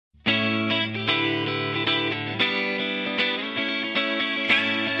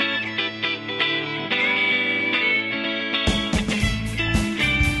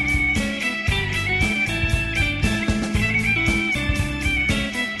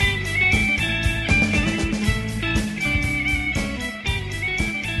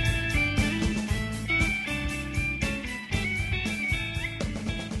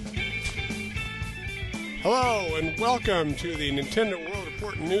welcome to the Nintendo World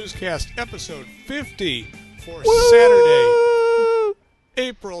Report Newscast, episode 50 for Saturday,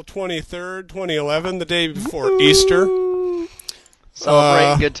 April 23rd, 2011, the day before Easter.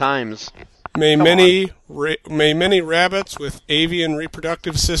 Celebrate good times. May many rabbits with avian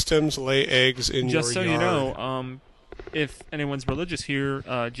reproductive systems lay eggs in your yard. Just so you know, if anyone's religious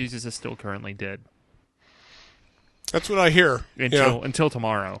here, Jesus is still currently dead. That's what I hear. Until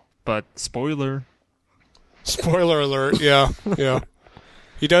tomorrow. But spoiler. Spoiler alert, yeah.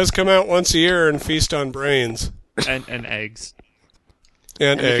 He does come out once a year and feast on brains. And eggs.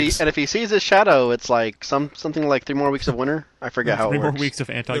 And eggs. If he sees his shadow, it's like something like 3 more weeks of winter. I forget how it works. 3 more weeks of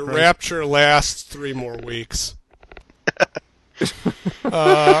Antichrist. The rapture lasts 3 more weeks.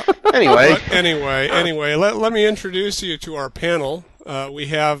 Anyway, let me introduce you to our panel. We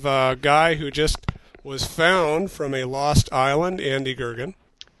have a guy who just was found from a lost island, Andy Goergen.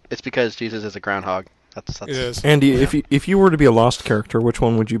 It's because Jesus is a groundhog. That's It is. Andy, if you were to be a lost character, which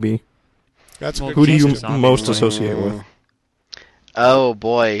one would you be? That's a good Who do you question. most associate with? Oh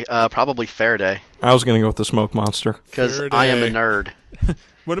boy, probably Faraday. I was going to go with the smoke monster. Because I am a nerd.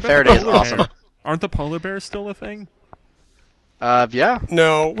 What about Faraday is polar awesome. bear? Aren't the polar bears still a thing? Yeah.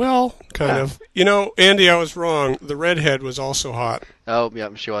 No, well, kind of. You know, Andy, I was wrong. The redhead was also hot. Oh, yeah,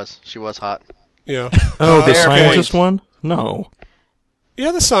 she was. She was hot. Yeah. Oh, the fair scientist point. one? No.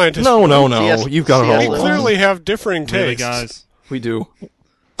 Yeah, the scientist. No. CS You've got it all We wrong. clearly have differing tastes. Really, guys? We do.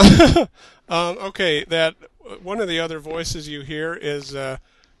 Okay, that one of the other voices you hear is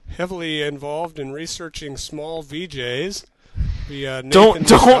heavily involved in researching small VJs. The Nathan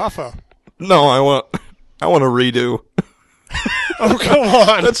Mustafa. No, I want a redo. Oh, come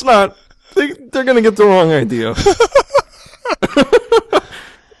on. That's not... They're going to get the wrong idea.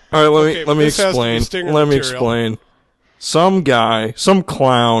 All right, let me this has to be explain. stinger Let me material. explain. Some guy, some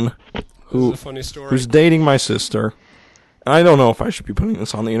clown, This is a funny story. who's dating my sister. I don't know if I should be putting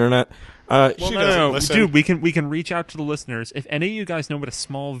this on the internet. She No, doesn't listen. dude, we can reach out to the listeners. If any of you guys know what a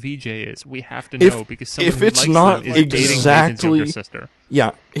small VJ is, we have to know because someone if who it's likes not them is dating Nathan's exactly- younger sister.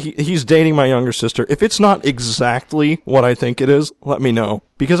 Yeah, he's dating my younger sister. If it's not exactly what I think it is, let me know.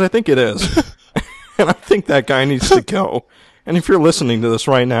 Because I think it is. And I think that guy needs to go. And if you're listening to this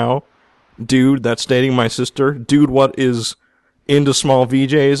right now, dude that's dating my sister, dude what is into small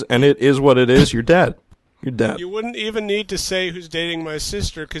VJs, and it is what it is, you're dead. You're dead. You wouldn't even need to say who's dating my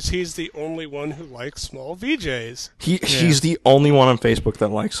sister because he's the only one who likes small VJs. He's the only one on Facebook that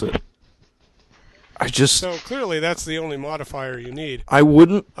likes it. So clearly that's the only modifier you need. I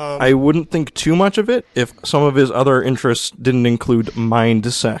wouldn't think too much of it if some of his other interests didn't include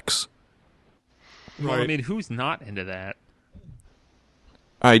mind sex. Well, I Right. mean, who's not into that?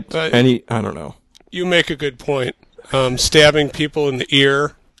 I don't know. You make a good point. Stabbing people in the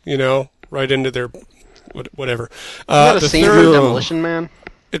ear, right into their whatever. Is that a The scene from third, Demolition Man?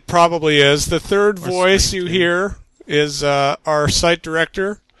 it probably is. The third voice Scream you 2. hear is our site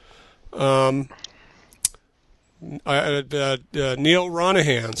director, Neal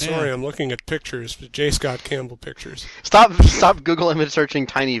Ronaghan. Sorry, Yeah. I'm looking at pictures, J. Scott Campbell pictures. Stop Google image searching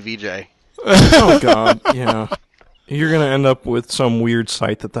tiny VJ. Oh God, yeah. You're gonna end up with some weird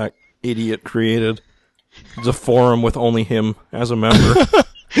site that idiot created. It's a forum with only him as a member.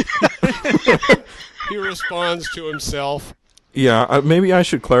 He responds to himself. Yeah, maybe I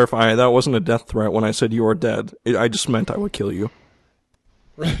should clarify. That wasn't a death threat when I said you're dead. I just meant I would kill you.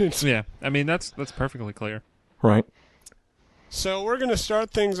 Right. Yeah, I mean that's perfectly clear. Right. So we're going to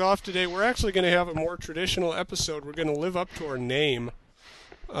start things off today. We're actually going to have a more traditional episode. We're going to live up to our name,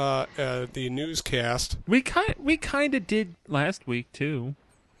 the newscast. We kind of did last week too.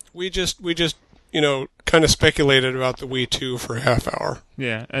 We just kind of speculated about the Wii 2 for a half hour.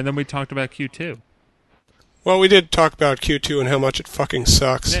 Yeah, and then we talked about Q2. Well, we did talk about Q2 and how much it fucking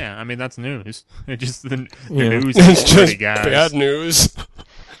sucks. Yeah, I mean that's news. It's just the Yeah. news It's is pretty, just guys. bad news.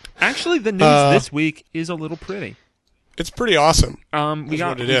 Actually, the news this week is a little pretty. It's pretty awesome. We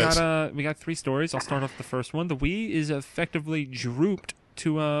got what it is. we got 3 stories. I'll start off with the first one. The Wii is effectively drooped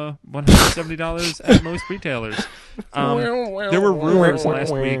to $170 at most retailers. There were rumors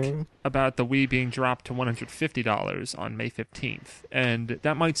last week about the Wii being dropped to $150 on May 15th, and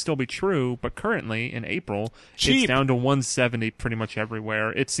that might still be true. But currently, in April, Cheap. it's down to $170 pretty much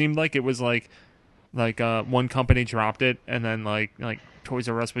everywhere. It seemed like it was like one company dropped it, and then like Toys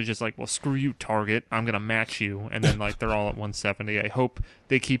R Us was just like, well, screw you, Target, I'm gonna match you, and then like they're all at $170. I hope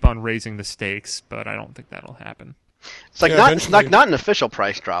they keep on raising the stakes, but I don't think that'll happen. It's like Yeah, it's not an official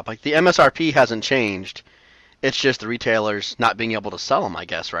price drop. Like the MSRP hasn't changed. It's just the retailers not being able to sell them, I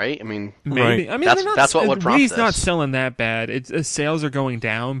guess, right? I mean, Maybe. Right. I mean, That's what would prompt Wii's not this. selling that bad. Sales are going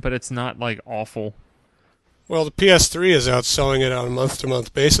down, but it's not like awful. Well, the PS3 is outselling it on a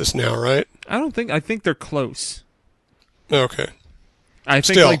month-to-month basis now, right? I think they're close. Okay. I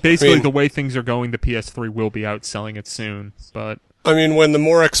think Still, basically I mean, the way things are going, the PS3 will be outselling it soon. But I mean, when the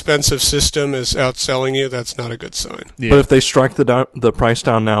more expensive system is outselling you, that's not a good sign. yeah. But if they strike the price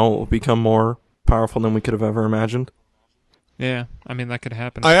down now, it will become more powerful than we could have ever imagined. Yeah, I mean, that could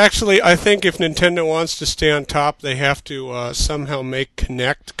happen. I think if Nintendo wants to stay on top, they have to somehow make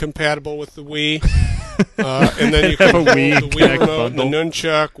Kinect compatible with the Wii. And then you can Have a hold Wii the Wii Kinect remote and the bundle.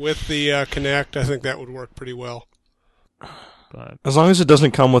 nunchuck with the Kinect. I think that would work pretty well. But As long as it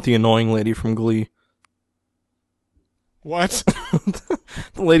doesn't come with the annoying lady from Glee. What?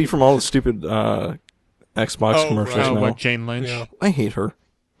 The lady from all the stupid Xbox Oh, commercials right. oh, now. what, Jane Lynch? Yeah. I hate her.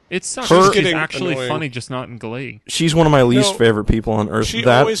 It sucks. Her- She's getting actually annoying. funny, just not in Glee. She's one of my least No, favorite people on earth. She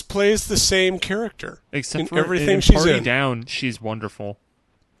That always plays the same character. Except in for everything in she's Party in. Down, she's wonderful.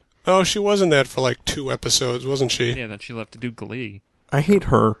 Oh, she wasn't that for like 2 episodes, wasn't she? Yeah, then she left to do Glee. I hate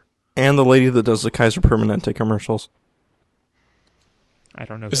her and the lady that does the Kaiser Permanente commercials. I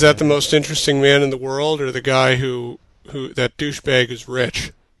don't know. Is that the most interesting man in the world, or the guy who that douchebag who's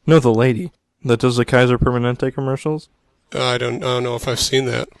rich? No, the lady that does the Kaiser Permanente commercials. I don't know if I've seen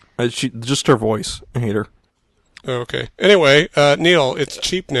that. Just her voice. I hate her. Oh, okay. Anyway, Neal, it's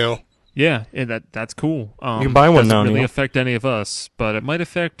cheap now. Yeah, that's cool. You can buy one doesn't now, really Neil. affect any of us, but it might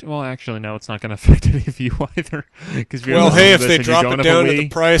affect. Well, actually, no, it's not going to affect any of you either. Because Well, hey, if they drop it down to the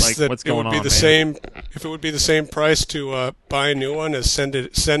price that what's it would going be on, the man? same, if it would be the same price to buy a new one as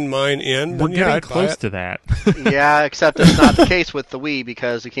send mine in, We're then yeah, getting I'd buy close it. to that. Yeah, except it's not the case with the Wii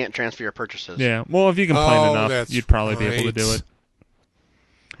because you can't transfer your purchases. Yeah. Well, if you complain Oh, enough, that's you'd probably be able to do right. it.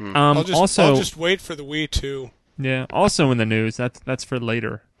 I'll Also, just wait for the Wii too. yeah. Also in the news, that's for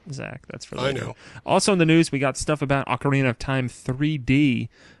later, Zach. That's for I later. know. Also in the news, we got stuff about Ocarina of Time 3D.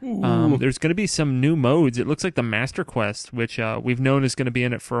 There's going to be some new modes. It looks like the Master Quest, which we've known is going to be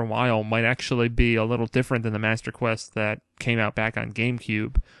in it for a while, might actually be a little different than the Master Quest that came out back on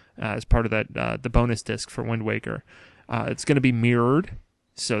GameCube as part of that the bonus disc for Wind Waker. It's going to be mirrored.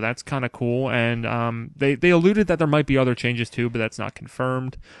 So that's kind of cool, and they alluded that there might be other changes too, but that's not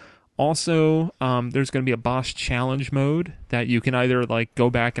confirmed. Also, there's going to be a boss challenge mode that you can either like go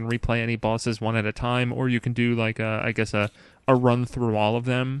back and replay any bosses one at a time, or you can do like a run through all of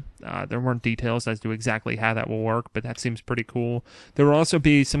them. There weren't details as to exactly how that will work, but that seems pretty cool. There will also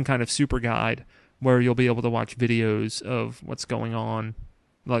be some kind of super guide where you'll be able to watch videos of what's going on.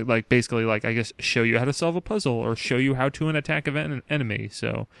 Like basically, like I guess, show you how to solve a puzzle or show you how to attack an enemy.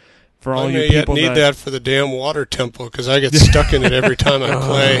 So, for all I you may yet people need that that for the damn water temple because I get stuck in it every time I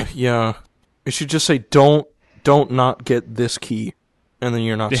play. Yeah. You should just say, don't not get this key, and then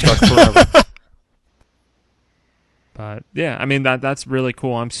you're not stuck forever. But yeah, I mean that's really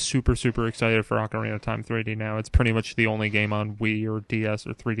cool. I'm super excited for Ocarina of Time 3D now. It's pretty much the only game on Wii or DS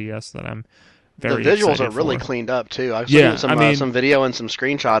or 3DS that I'm very The visuals excited are really for. cleaned up too. I've Yeah, seen some video and some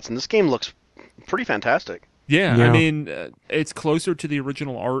screenshots, and this game looks pretty fantastic. Yeah, Yeah. I mean, it's closer to the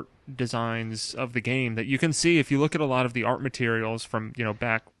original art designs of the game that you can see if you look at a lot of the art materials from,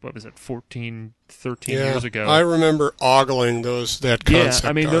 back, 13 years ago. I remember ogling that concept Yeah,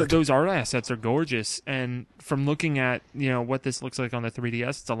 I mean, art. those art assets are gorgeous, and from looking at, what this looks like on the 3DS,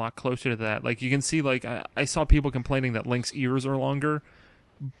 it's a lot closer to that. Like, you can see, like, I saw people complaining that Link's ears are longer,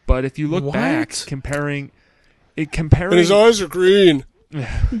 but if you look back, What? comparing... And his eyes are green. His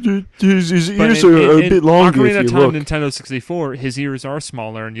But ears in are a bit longer Ocarina if of you Time look. Nintendo 64, his ears are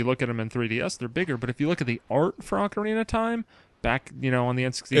smaller, and you look at them in 3DS, they're bigger. But if you look at the art for Ocarina of Time, back, on the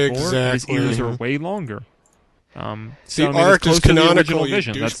N64, his Exactly. ears are way longer. So, The I mean, art it's is close to the canonical, original you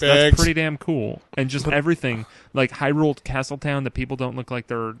vision. That's douchebags. pretty damn cool. And just everything, like Hyrule Castletown, the people don't look like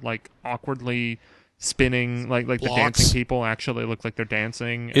they're like awkwardly spinning, like the Blocks. dancing people actually look like they're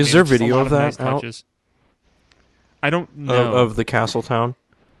dancing. Is there it's just a video lot of that nice out? touches. I don't know. Of the Castle Town.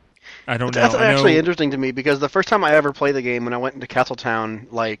 I don't know. That's I know- actually interesting to me because the first time I ever played the game, when I went into Castletown,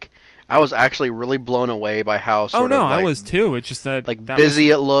 I was actually really blown away by how I was too. It's just that that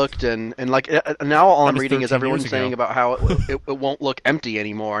busy it looked, and now all I'm was reading is 13 everyone years saying ago. about how it won't look empty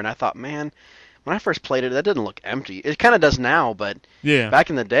anymore, and I thought, man, when I first played it, that didn't look empty. It kind of does now, but Yeah.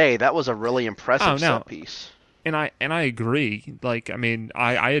 back in the day, that was a really impressive Oh, no. set piece. And I agree. Like, I mean,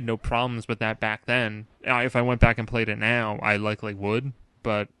 I had no problems with that back then. If I went back and played it now, I likely would.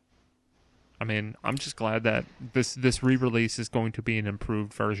 But I mean, I'm just glad that this re-release is going to be an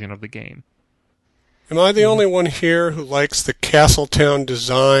improved version of the game. Am I the only one here who likes the Castletown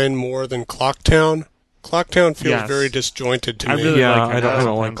design more than Clocktown? Clocktown feels Yes. very disjointed to I me. really Yeah, like how I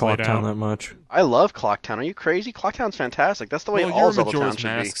don't like sometimes laid Clocktown out. that much. I love Clocktown. Are you crazy? Clocktown's fantastic. That's the way Well, all you're a Zelda Majora's Towns should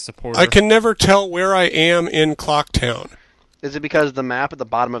be. Mask supporter. I can never tell where I am in Clocktown. Is it because the map at the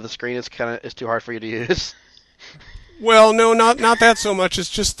bottom of the screen is too hard for you to use? Well, no, not that so much. It's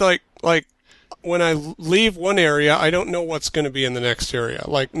just like when I leave one area, I don't know what's going to be in the next area.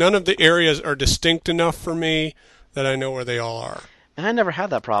 Like, none of the areas are distinct enough for me that I know where they all are. And I never had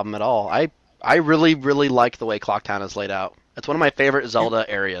that problem at all. I really, really like the way Clocktown is laid out. It's one of my favorite Zelda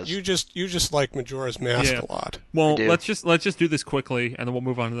areas. You just like Majora's Mask a lot. Well, I do. let's just do this quickly, and then we'll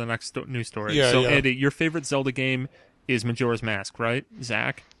move on to the next news story. Yeah, so, yeah. Andy, your favorite Zelda game is Majora's Mask, right?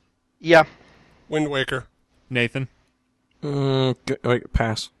 Zach? Yeah. Wind Waker. Nathan? Wait,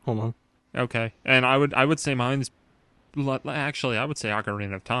 pass. Hold on. Okay. And I would say mine's... Actually, I would say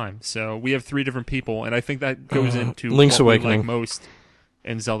Ocarina of Time. So we have 3 different people, and I think that goes into Link's what we Awakening. like most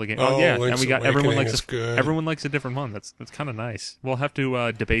in Zelda games. Oh, yeah, Link's and we got everyone Awakening likes is good. everyone likes a different one. That's kind of nice. We'll have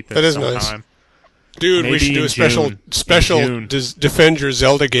to debate this That is sometime. nice. Dude, we Maybe should do in a special June. Defend Your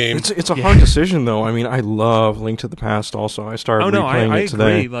Zelda game. It's a hard decision though. I mean, I love Link to the Past. Also, I started Oh no, replaying I it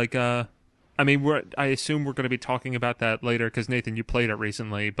today. agree. Like, I mean, I assume we're going to be talking about that later because Nathan, you played it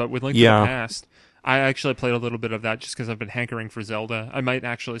recently. But with Link to the Past, I actually played a little bit of that just because I've been hankering for Zelda. I might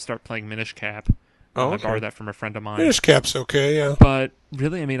actually start playing Minish Cap. Oh, I okay. borrowed that from a friend of mine. Minish Cap's okay, yeah. But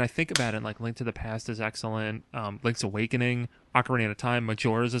really, I mean, I think about it, like Link to the Past is excellent, Link's Awakening, Ocarina of Time,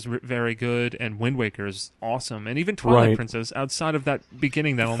 Majora's is very good, and Wind Waker is awesome, and even Twilight Right. Princess, outside of that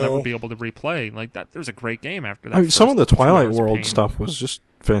beginning that I'll never be able to replay, like that, there's a great game after that. I mean, some of the first 2 Twilight hours World pain. stuff was just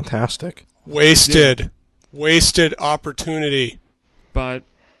fantastic. Wasted opportunity. But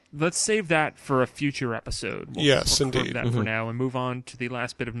let's save that for a future episode. Yes, we'll curb indeed. that for now and move on to the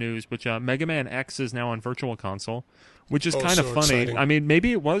last bit of news, which Mega Man X is now on Virtual Console, which is kind of so funny. exciting. I mean,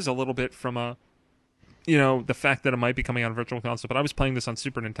 maybe it was a little bit from the fact that it might be coming on Virtual Console, but I was playing this on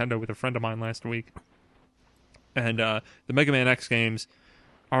Super Nintendo with a friend of mine last week, and the Mega Man X games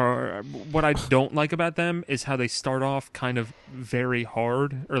are, what I don't like about them is how they start off kind of very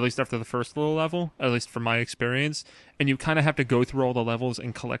hard, or at least after the first little level, at least from my experience, and you kind of have to go through all the levels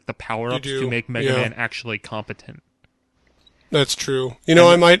and collect the power-ups You do, to make Mega yeah. Man actually competent. That's true. You know,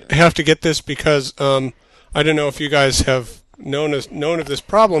 I might have to get this because I don't know if you guys have known of this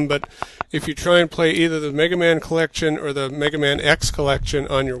problem, but if you try and play either the Mega Man Collection or the Mega Man X Collection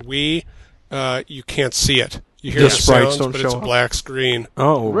on your Wii, you can't see it. You hear The the sprites sounds, don't but it's show a up. black screen.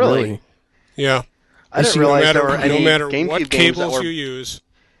 Oh, Really? really? Yeah. I didn't No realize matter, there were any no matter GameCube what games that cables were. you use.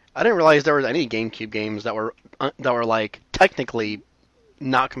 I didn't realize there was any GameCube games that were like technically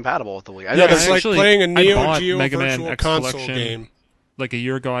not compatible with the Wii. I Yeah, know It's like actually, playing a I Neo bought Geo Mega Man Virtual X Console Collection. game. Like a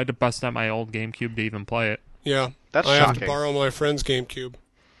year ago, I had to bust out my old GameCube to even play it. Yeah. That's I have to shocking. borrow my friend's GameCube.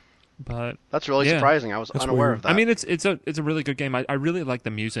 But That's really Yeah. surprising. I was That's unaware weird. of that. I mean, it's a really good game. I really like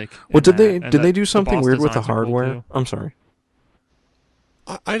the music. Well, in did they that, and did they that do the something boss weird with the designs are cool, hardware? too. I'm sorry.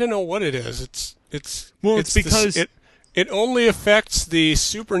 I don't know what it is. It's because- it only affects the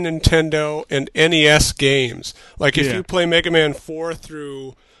Super Nintendo and NES games. Like if Yeah. you play Mega Man 4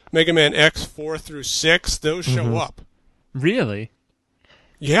 through Mega Man X 4 through 6, those show up. Really?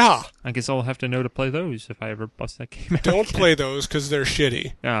 Yeah. I guess I'll have to know to play those if I ever bust that game out. Don't play those because they're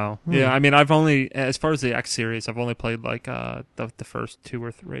shitty. Oh, yeah. I mean, I've only, as far as the X series, I've only played like the first 2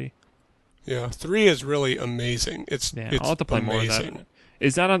 or 3. Yeah, 3 is really amazing. It's Yeah, it's I'll have to play amazing. more of that.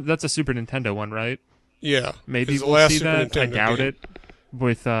 Is that that's a Super Nintendo one, right? Yeah. Maybe it's the we'll last see Super that. I Nintendo doubt game. it.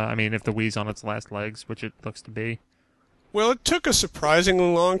 With I mean, if the Wii's on its last legs, which it looks to be. Well, it took a surprisingly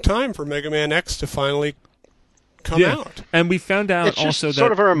long time for Mega Man X to finally come out. And we found out it's just also that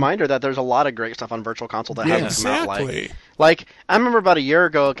sort of a reminder that there's a lot of great stuff on Virtual Console that Yeah. hasn't come out. Exactly. Like I remember about a year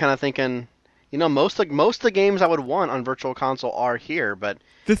ago, kind of thinking, you know, most of the games I would want on Virtual Console are here, but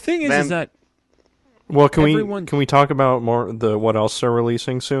the thing is Man- that Well, can Everyone- we talk about more what else they're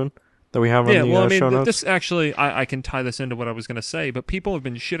releasing soon that we have on the well, I mean, show notes? this actually, I can tie this into what I was going to say, but people have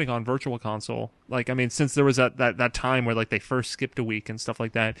been shitting on Virtual Console. Like, I mean, since there was that time where, like, they first skipped a week and stuff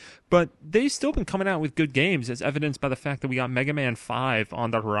like that. But they've still been coming out with good games, as evidenced by the fact that we got Mega Man 5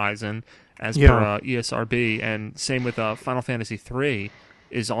 on the horizon, as per ESRB, and same with Final Fantasy 3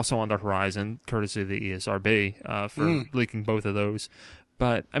 is also on the horizon, courtesy of the ESRB, for leaking both of those.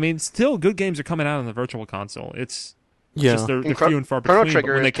 But, I mean, still, good games are coming out on the Virtual Console. It's just they're few and far Chrono between. Trigger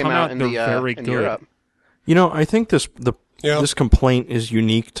But when they came come out out, in they're the very in good. Europe. You know, I think this complaint is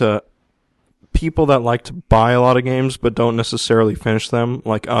unique to people that like to buy a lot of games but don't necessarily finish them,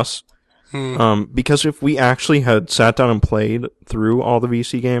 like us. Because if we actually had sat down and played through all the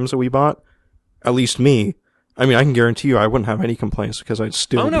VC games that we bought, at least me, I mean, I can guarantee you I wouldn't have any complaints because I'd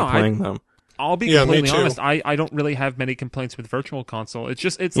still be playing them. I'll be Yeah, me completely too. honest. I don't really have many complaints with Virtual Console.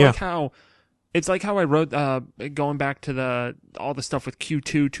 It's like how I wrote going back to all the stuff with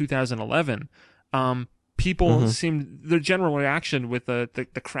Q2 2011. People the general reaction with the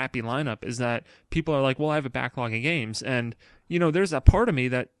crappy lineup is that people are like, well, I have a backlog of games, and there's a part of me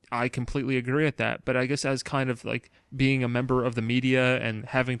that I completely agree with that, but I guess as kind of like being a member of the media and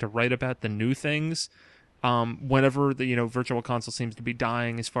having to write about the new things, whenever the Virtual Console seems to be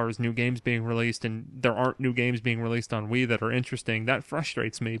dying as far as new games being released, and there aren't new games being released on Wii that are interesting, that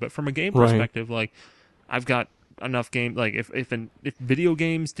frustrates me. But from a game perspective, like I've got enough game. Like if video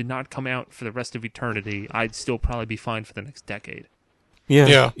games did not come out for the rest of eternity, I'd still probably be fine for the next decade.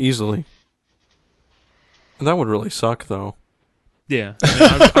 Yeah, easily. And that would really suck, though. Yeah,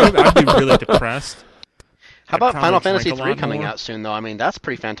 I'd be really depressed. How about Final Fantasy 3 coming out soon, though? I mean, that's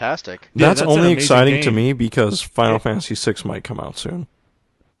pretty fantastic. That's only an exciting game to me because Final Fantasy 6 might come out soon.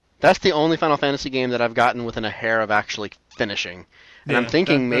 That's the only Final Fantasy game that I've gotten within a hair of actually finishing. And I'm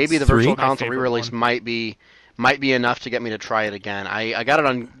thinking maybe the Virtual Console re-release might be enough to get me to try it again. I got it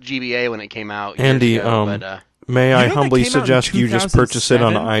on GBA when it came out. Andy, years ago, but, may I humbly suggest you just purchase it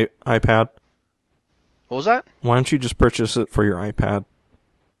on iPad? What was that? Why don't you just purchase it for your iPad?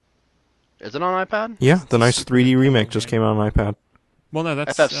 Is it on iPad? Yeah, the nice 3D remake just came out on iPad. Well, no,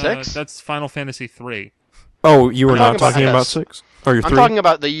 that's FF6? That's Final Fantasy 3. Oh, you were not talking about 6? Or your 3? I'm talking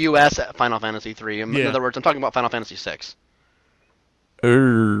about the US Final Fantasy 3. In other words, I'm talking about Final Fantasy 6.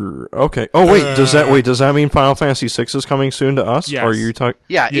 Okay. Oh, wait, does that mean Final Fantasy 6 is coming soon to us? Yes. Or are you talking?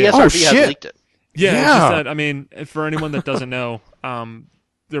 Yeah, Yeah. ESRB has leaked it. Yeah, it's just that, I mean, for anyone that doesn't know,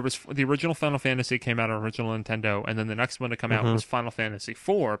 there was the original Final Fantasy came out on original Nintendo, and then the next one to come out was Final Fantasy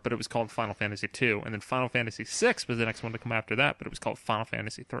IV, but it was called Final Fantasy II, and then Final Fantasy VI was the next one to come after that, but it was called Final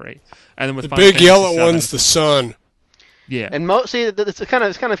Fantasy III. And then with The Final big Fantasy yellow VII, one's the sun. Yeah. And it's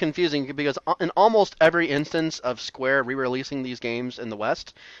kind of confusing because in almost every instance of Square re-releasing these games in the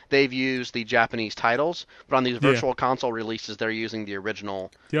West, they've used the Japanese titles, but on these Virtual Console releases, they're using the original.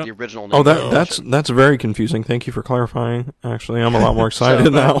 Yep. The original. Oh, that's very confusing. Thank you for clarifying. Actually, I'm a lot more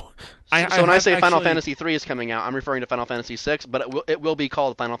excited now. So when I say Final Fantasy 3 is coming out, I'm referring to Final Fantasy 6, but it will be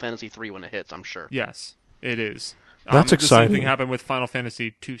called Final Fantasy 3 when it hits, I'm sure. Yes, it is. That's exciting. The same thing happened with Final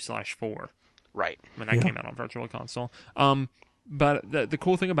Fantasy 2/4. Right. When that came out on Virtual Console. But the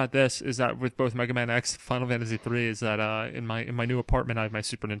cool thing about this is that with both Mega Man X and Final Fantasy 3 is that in my new apartment I have my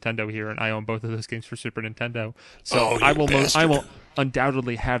Super Nintendo here, and I own both of those games for Super Nintendo. So I will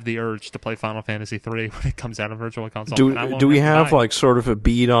undoubtedly have the urge to play Final Fantasy 3 when it comes out on Virtual Console. Do we have like sort of a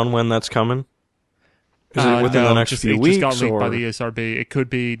beat on when that's coming? Is it within the next few weeks? It just got leaked by the ESRB. It could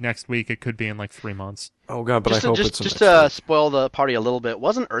be next week. It could be in like 3 months. Oh god, but I hope it's just to spoil the party a little bit.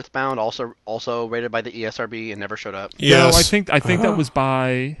 Wasn't Earthbound also rated by the ESRB and never showed up? Yes. No, I think that was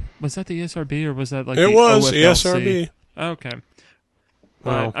by. Was that the ESRB or was that like it the was OFLC? ESRB? Okay.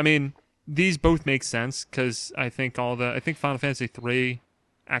 Wow. But I mean, these both make sense because I think Final Fantasy 3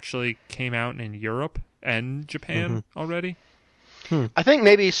 actually came out in Europe and Japan already. I think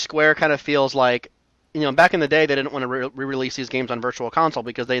maybe Square kind of feels like, back in the day, they didn't want to re-release these games on Virtual Console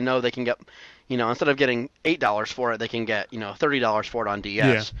because they know they can get, instead of getting $8 for it, they can get, $30 for it on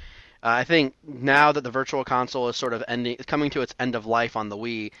DS. Yeah. I think now that the Virtual Console is sort of coming to its end of life on the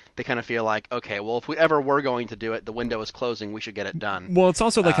Wii, they kind of feel like, okay, well, if we ever were going to do it, the window is closing, we should get it done. Well, it's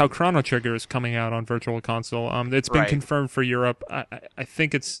also like how Chrono Trigger is coming out on Virtual Console. It's been confirmed for Europe. I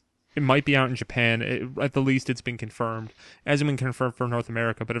think it might be out in Japan. At the least, it's been confirmed. It hasn't been confirmed for North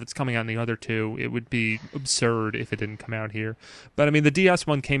America, but if it's coming out in the other two, it would be absurd if it didn't come out here. But, I mean, the DS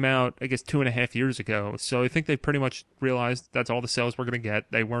one came out, I guess, 2.5 years ago, so I think they pretty much realized that's all the sales we're going to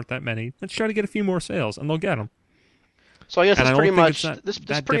get. They weren't that many. Let's try to get a few more sales, and they'll get them. So I guess this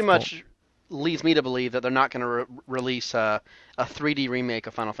pretty much leads me to believe that they're not going to release a 3D remake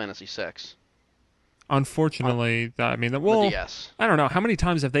of Final Fantasy VI. Unfortunately, I don't know. How many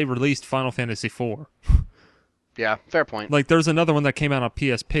times have they released Final Fantasy IV? Yeah, fair point. Like, there's another one that came out on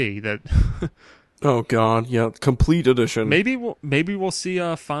PSP that... Oh, God, yeah, complete edition. Maybe we'll see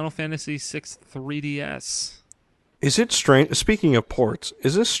a Final Fantasy VI 3DS. Is it strange... Speaking of ports,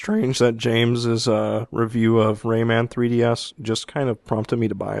 is this strange that James's review of Rayman 3DS just kind of prompted me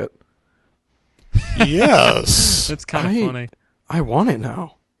to buy it? Yes. That's kind of funny. I want it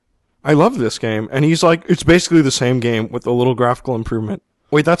now. I love this game. And he's like, it's basically the same game with a little graphical improvement.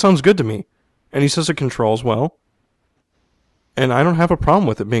 Wait, that sounds good to me. And he says it controls well. And I don't have a problem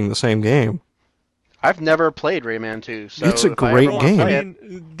with it being the same game. I've never played Rayman 2, so it's a great game.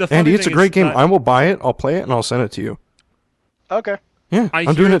 Andy, it's a great game. I will buy it, I'll play it, and I'll send it to you. Okay. Yeah,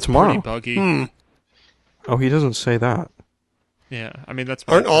 I'm doing it tomorrow. Buggy. Oh, he doesn't say that. Yeah, I mean that's.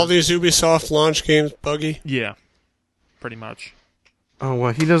 Aren't all these Ubisoft launch games buggy? Yeah, pretty much. Oh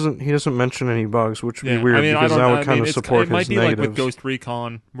well, he doesn't mention any bugs, which would be weird I mean, because that would kind of support it might his be negatives. like with Ghost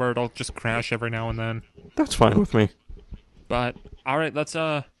Recon, where it'll just crash every now and then. That's fine with me. But all right, let's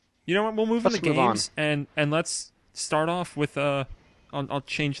you know what? We'll move into games and let's start off with I'll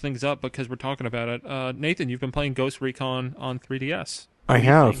change things up because we're talking about it. Nathan, you've been playing Ghost Recon on 3DS. I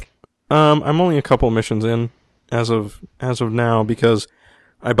have. I'm only a couple missions in as of now because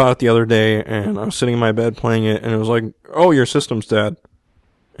I bought it the other day and I was sitting in my bed playing it and it was like, oh, your system's dead.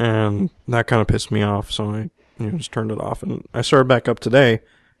 And that kind of pissed me off, so I just turned it off. And I started back up today.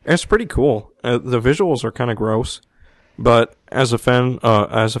 It's pretty cool. The visuals are kind of gross, but as a fan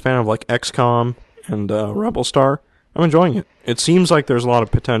of like XCOM and Rebel Star, I'm enjoying it. It seems like there's a lot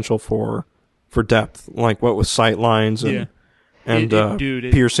of potential for depth, like what with sight lines and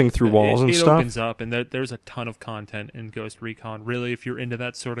piercing through walls and stuff. It opens up, and there's a ton of content in Ghost Recon. Really, if you're into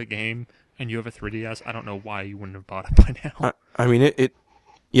that sort of game and you have a 3DS, I don't know why you wouldn't have bought it by now. I mean, it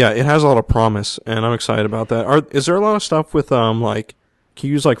has a lot of promise, and I'm excited about that. Is there a lot of stuff with like, can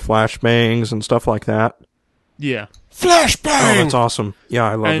you use like flashbangs and stuff like that? Yeah. Flashbang! Oh, that's awesome. Yeah,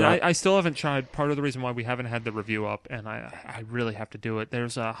 I love that. I still haven't tried. Part of the reason why we haven't had the review up, and I really have to do it.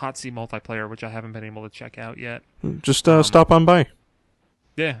 There's a Hot Sea multiplayer, which I haven't been able to check out yet. Just stop on by.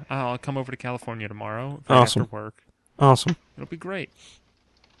 Yeah, I'll come over to California tomorrow Awesome. after work. Awesome. It'll be great.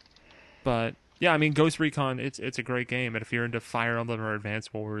 But yeah, I mean, Ghost Recon, it's a great game, and if you're into Fire Emblem or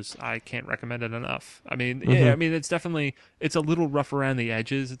Advance Wars, I can't recommend it enough. I mean, yeah, I mean, it's a little rough around the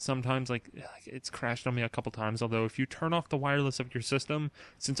edges. It's sometimes like it's crashed on me a couple times. Although if you turn off the wireless of your system,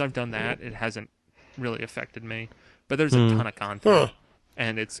 since I've done that, it hasn't really affected me. But there's a ton of content,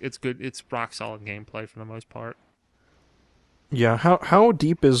 and it's good. It's rock solid gameplay for the most part. Yeah, how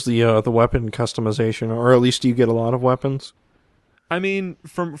deep is the weapon customization, or at least do you get a lot of weapons? I mean,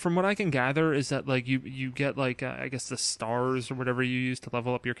 from what I can gather is that like you get like I guess the stars or whatever you use to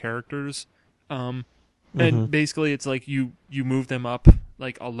level up your characters, and basically it's like you move them up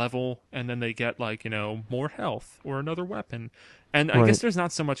like a level and then they get like more health or another weapon, and I guess there's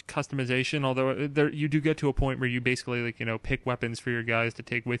not so much customization, although you do get to a point where you basically like pick weapons for your guys to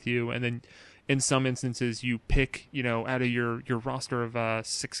take with you, and then in some instances you pick out of your roster of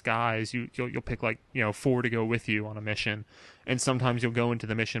 6 guys you'll pick like 4 to go with you on a mission. And sometimes you'll go into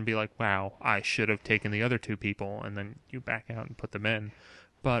the mission and be like, wow, I should have taken the other 2 people, and then you back out and put them in.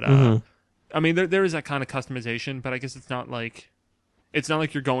 But I mean, there is that kind of customization, but I guess it's not like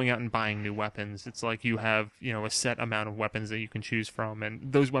you're going out and buying new weapons. It's like you have a set amount of weapons that you can choose from,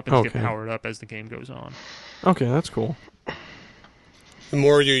 and those weapons get powered up as the game goes on. Okay, that's cool. The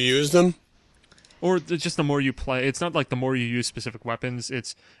more you use them? Or just the more you play. It's not like the more you use specific weapons.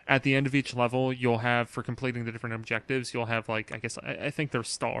 It's at the end of each level, you'll have, for completing the different objectives, you'll have like, I guess, I think they're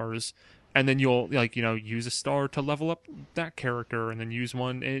stars. And then you'll use a star to level up that character, and then use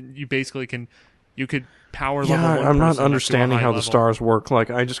one, and you basically you could power level one. Yeah, I'm not understanding how the stars work.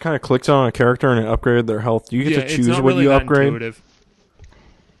 Like, I just kind of clicked on a character and it upgraded their health. Do you get to choose what really you upgrade? Intuitive.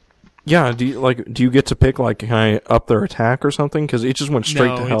 Yeah, do you get to pick, like, can I up their attack or something? Because it just went straight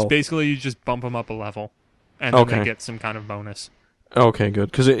to health. No, it's basically you just bump them up a level, and then they get some kind of bonus. Okay, good.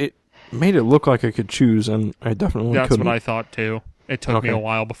 Because it made it look like I could choose, and I definitely couldn't. That's what I thought, too. It took me a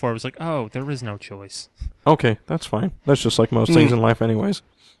while before I was like, oh, there is no choice. Okay, that's fine. That's just like most things in life anyways.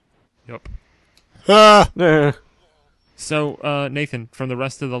 Yep. Yeah. So, Nathan, from the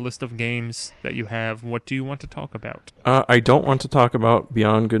rest of the list of games that you have, what do you want to talk about? I don't want to talk about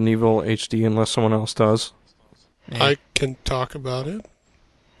Beyond Good and Evil HD unless someone else does. I can talk about it.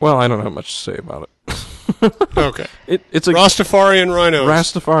 Well, I don't have much to say about it. Okay. It's a Rastafarian rhinos.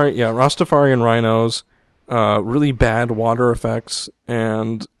 Rastafarian rhinos. Really bad water effects,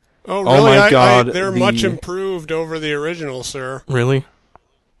 and oh really? My God, they're much improved over the original, sir. Really?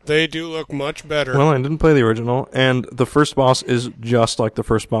 They do look much better. Well, I didn't play the original, and the first boss is just like the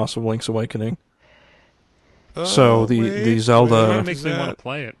first boss of Link's Awakening. So the Zelda That makes me want to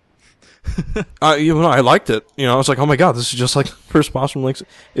play it. I liked it. I was like, oh my God, this is just like the first boss from Link's.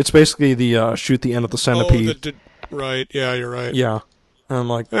 It's basically the shoot the end of the centipede. Right? Yeah, you're right. Yeah, and I'm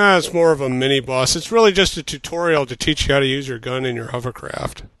like, it's more of a mini boss. It's really just a tutorial to teach you how to use your gun in your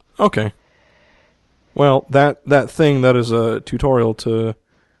hovercraft. Okay. Well, that thing that is a tutorial to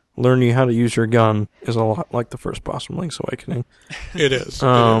learn you how to use your gun is a lot like the first boss from Link's Awakening. It is.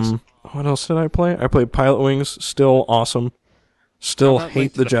 What else did I play? I played Pilot Wings. Still awesome. Still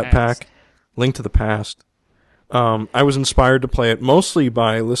hate the jetpack. Link to the Past. I was inspired to play it mostly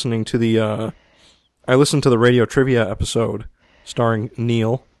by listening to I listened to the radio trivia episode starring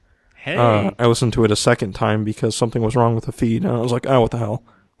Neal. Hey. I listened to it a second time because something was wrong with the feed, and I was like, oh, what the hell?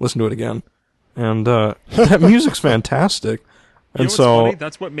 Listen to it again. And that music's fantastic. You know And what's so, funny?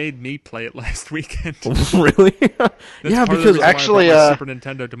 That's what made me play it last weekend. really? That's Yeah, part of the because reason why Actually, I brought my Super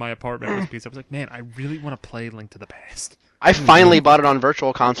Nintendo to my apartment was because I was like, man, I really want to play Link to the Past. I finally bought it on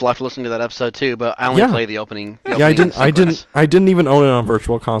Virtual Console after listening to that episode too, but I only Yeah. played the opening. yeah, I didn't sequence. even own it on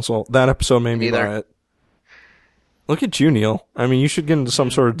Virtual Console. That episode made me Neither. buy it. Look at you, Neal. I mean, you should get into some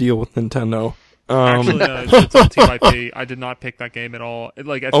sort of deal with Nintendo. Actually, it's on TYP. I did not pick that game at all. At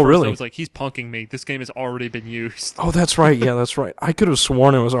first, really? I was like, he's punking me. This game has already been used. Oh, that's right. Yeah, that's right. I could have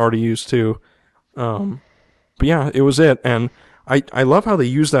sworn it was already used too. But yeah, it was it. And I love how they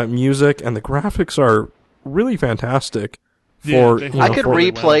use that music, and the graphics are really fantastic. Yeah, For they you hold know, I could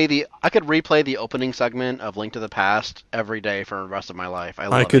for- replay the opening segment of Link to the Past every day for the rest of my life. I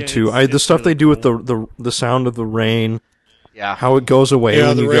love I could it. too. It's The stuff really they do with cool. the sound of the rain, Yeah. how it goes away Yeah,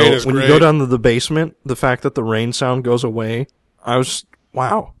 when the you rain go is when you great. go down to the basement. The fact that the rain sound goes away, I was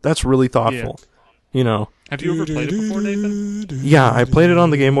wow, that's really thoughtful. You know. Have you ever played it before, Nathan? Yeah, I played it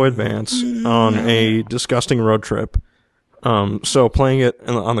on the Game Boy Advance on a disgusting road trip. So playing it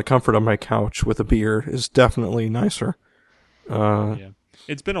on the comfort of my couch with a beer is definitely nicer. Yeah.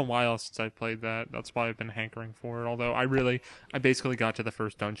 It's been a while since I played that. That's why I've been hankering for it. Although I basically got to the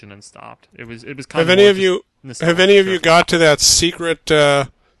first dungeon and stopped. It was kind Have of any more of you just have any of nostalgia. you got to that secret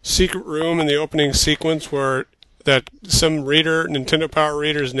room in the opening sequence where that some Nintendo Power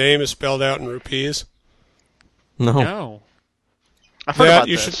reader's name is spelled out in rupees? No. No. I've heard That about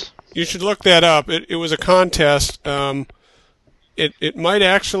you this. you should look that up. It was a contest. It might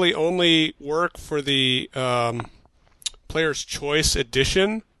actually only work for the Player's Choice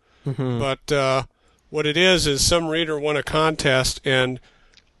edition, but what it is some reader won a contest, and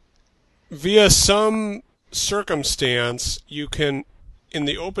via some circumstance you can, in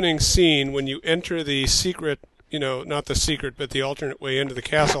the opening scene, when you enter the secret, not the secret, but the alternate way into the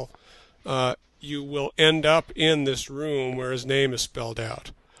castle, you will end up in this room where his name is spelled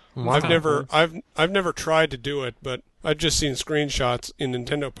out. I've never tried to do it, but I've just seen screenshots in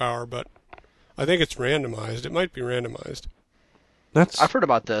Nintendo Power, but I think it's randomized. It might be randomized. I've heard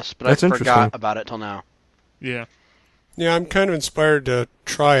about this, but I That's forgot interesting. about it till now. Yeah. Yeah, I'm kind of inspired to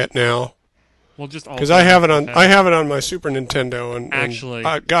try it now Well, just all because I have it on my Super Nintendo, and Actually-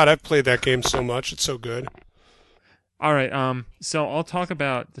 God, I've played that game so much. It's so good. All right. So I'll talk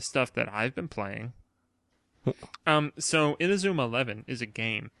about the stuff that I've been playing. So Inazuma 11 is a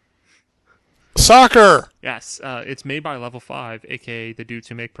game. Soccer. Yes, it's made by Level 5, aka the dudes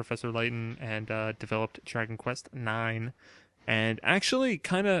who make Professor Layton and developed Dragon Quest IX. And actually,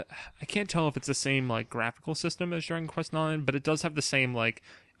 I can't tell if it's the same like graphical system as Dragon Quest IX, but it does have the same like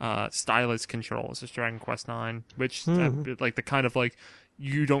stylus controls as Dragon Quest IX, which like the kind of like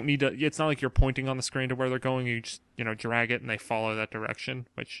you don't need to. It's not like you're pointing on the screen to where they're going. You just drag it and they follow that direction,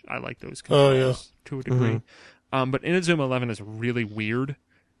 which I like those controls to a degree. But Inazuma 11 is really weird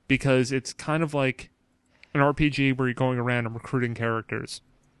because it's kind of like an RPG where you're going around and recruiting characters,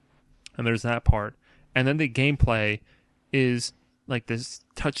 and there's that part, and then the gameplay is like this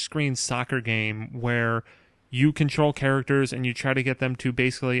touchscreen soccer game where you control characters and you try to get them to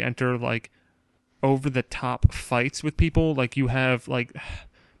basically enter like over the top fights with people. Like you have like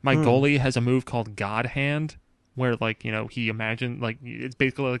my goalie has a move called God Hand where like he imagined like it's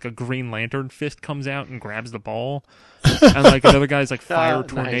basically like a Green Lantern fist comes out and grabs the ball, and like another guy's like Fire Nice.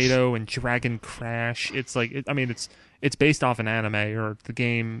 Tornado and Dragon Crash. It's like it's based off an anime, or the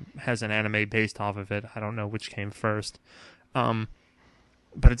game has an anime based off of it. I don't know which came first.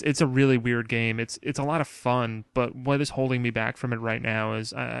 But it's a really weird game. It's a lot of fun, but what is holding me back from it right now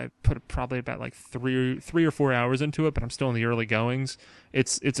is I put probably about like 3 or 4 hours into it, but I'm still in the early goings.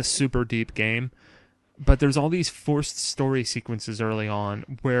 It's a super deep game. But there's all these forced story sequences early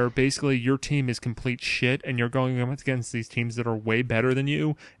on where basically your team is complete shit and you're going up against these teams that are way better than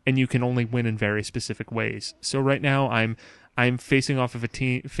you, and you can only win in very specific ways. So right now I'm facing off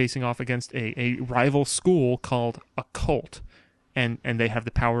against a rival school called a cult, and they have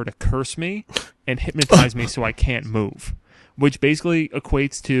the power to curse me and hypnotize me so I can't move, which basically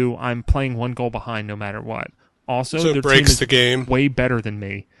equates to I'm playing one goal behind no matter what. Also, So it their breaks team is the game. way better than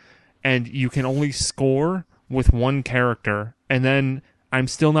me, and you can only score with one character, and then I'm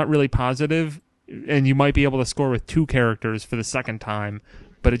still not really positive, and you might be able to score with 2 characters for the second time,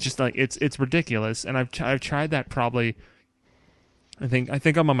 but it's just like it's ridiculous. And I've tried that probably. I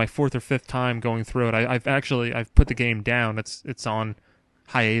think I'm on my 4th or 5th time going through it. I've put the game down. It's on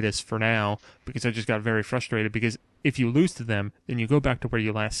hiatus for now because I just got very frustrated because if you lose to them, then you go back to where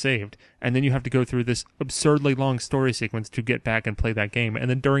you last saved, and then you have to go through this absurdly long story sequence to get back and play that game. And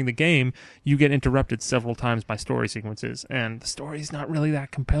then during the game, you get interrupted several times by story sequences, and the story's not really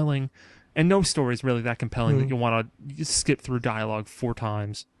that compelling, and no story is really that compelling that you want to skip through dialogue 4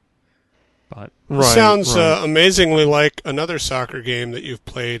 times. But sounds amazingly like another soccer game that you've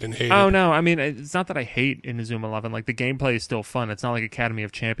played and hated. Oh no, I mean, it's not that I hate Inazuma 11. Like, the gameplay is still fun. It's not like Academy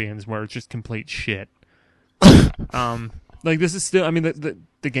of Champions where it's just complete shit. Like, this is still, I mean, the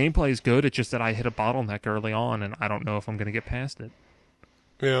gameplay is good. It's just that I hit a bottleneck early on, and I don't know if I'm going to get past it.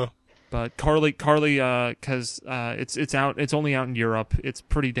 Yeah. But Carly, because it's out. It's only out in Europe. It's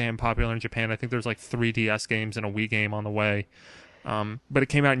pretty damn popular in Japan. I think there's like 3 DS games and a Wii game on the way. But it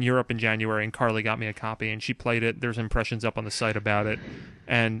came out in Europe in January, and Carly got me a copy, and she played it. There's impressions up on the site about it,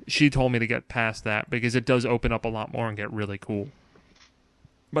 and she told me to get past that because it does open up a lot more and get really cool.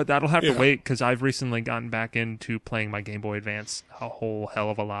 But that'll have to wait, because I've recently gotten back into playing my Game Boy Advance a whole hell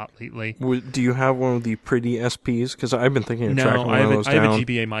of a lot lately. Do you have one of the pretty SPs? Because I've been thinking of tracking one of those down. I have a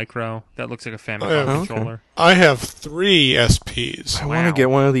GBA Micro that looks like a Famicom controller. Okay. I have 3 SPs. I want to get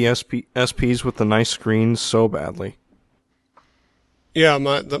one of the SPs with the nice screens so badly. Yeah,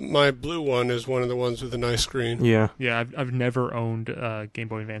 my blue one is one of the ones with a nice screen. Yeah. Yeah, I've never owned Game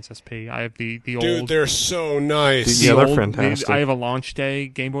Boy Advance SP. I have the old... Dude, they're so nice. Yeah, they're fantastic. I have a launch day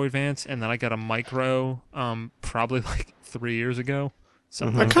Game Boy Advance, and then I got a Micro probably like 3 years ago.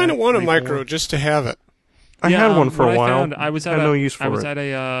 I kind of want a Micro just to have it. I had one for a while. I was at no use for it. I was at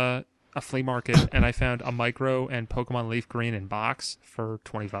a flea market, and I found a Micro and Pokemon Leaf Green in box for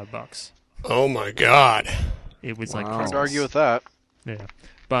 $25. Oh my god. It was like... Can't argue with that. Yeah,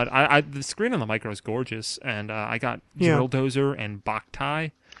 but the screen on the Micro is gorgeous, and I got Drill Dozer and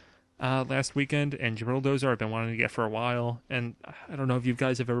Boktai last weekend, and Drill Dozer I've been wanting to get for a while, and I don't know if you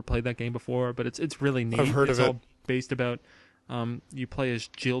guys have ever played that game before, but it's really neat. I've heard of it. It's all based about you play as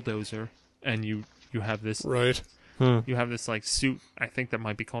Jill Dozer, and you have this you have this like suit, I think that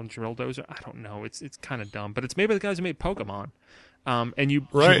might be called Drill Dozer. I don't know. It's kind of dumb, but it's made by the guys who made Pokemon. And you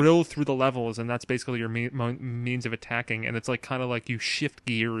drill through the levels, and that's basically your means of attacking. And it's like kind of like you shift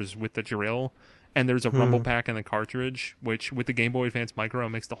gears with the drill. And there's a rumble pack in the cartridge, which with the Game Boy Advance Micro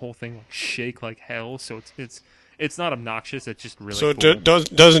makes the whole thing like shake like hell. So it's not obnoxious. It's just really so cool. it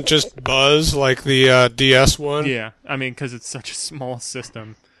doesn't just buzz like the DS one. Yeah, I mean, because it's such a small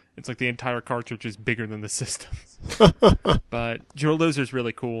system. It's like the entire cartridge is bigger than the system. But Drill Dozer is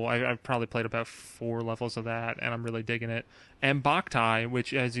really cool. I've probably played about 4 levels of that, and I'm really digging it. And Boktai,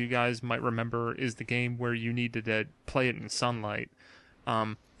 which, as you guys might remember, is the game where you needed to play it in sunlight.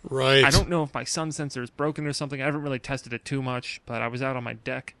 Right. I don't know if my sun sensor is broken or something. I haven't really tested it too much, but I was out on my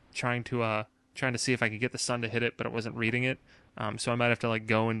deck trying to see if I could get the sun to hit it, but it wasn't reading it. So I might have to like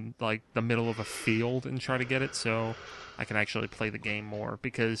go in like the middle of a field and try to get it so I can actually play the game more,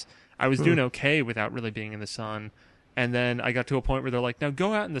 because I was doing okay without really being in the sun. And then I got to a point where they're like, now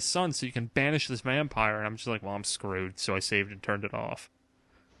go out in the sun so you can banish this vampire. And I'm just like, well, I'm screwed. So I saved and turned it off.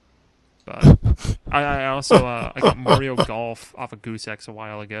 But I also I got Mario Golf off of Goose X a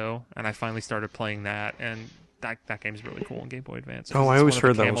while ago, and I finally started playing that. And that game's really cool on Game Boy Advance. Oh, I always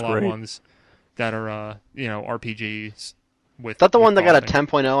heard that was great. Ones that are RPGs. Is that the one that got a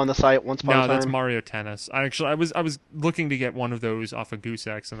 10.0 on the site once upon a time? No, that's Mario Tennis. I was looking to get one of those off of Goose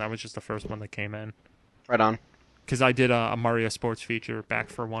X, and that was just the first one that came in. Right on. Because I did a Mario Sports feature back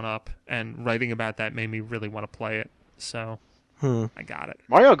for 1UP, and writing about that made me really want to play it. So I got it.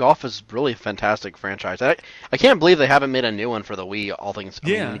 Mario Golf is really a fantastic franchise. I can't believe they haven't made a new one for the Wii. All things, I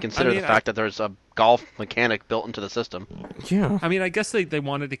mean, when you consider the fact that there's a golf mechanic built into the system. Yeah. I mean, I guess they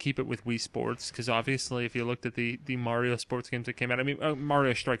wanted to keep it with Wii Sports, because obviously, if you looked at the Mario Sports games that came out, I mean,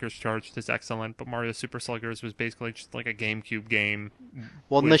 Mario Strikers Charged is excellent, but Mario Super Sluggers was basically just like a GameCube game.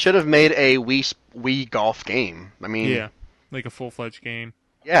 Well, then they should have made a Wii golf game. I mean, yeah, like a full-fledged game.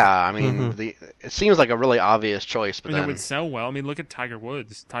 Yeah, I mean, it seems like a really obvious choice, but then it would sell well. I mean, look at Tiger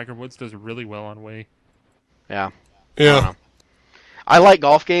Woods. Tiger Woods does really well on Wii. Yeah. Yeah. I like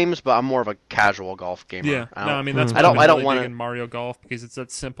golf games, but I'm more of a casual golf gamer. Yeah. No, I mean that's I don't want to Mario Golf, because it's that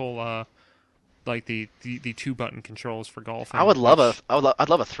simple, like the 2-button controls for golf. I'd love a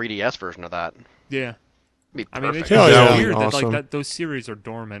 3DS version of that. Yeah. It'd be I mean, perfect. it's weird awesome. that like those series are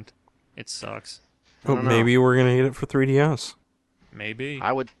dormant. It sucks. Oh, maybe we're gonna get it for 3DS. Maybe.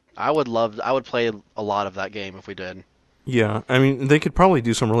 I would play a lot of that game if we did. Yeah, I mean, they could probably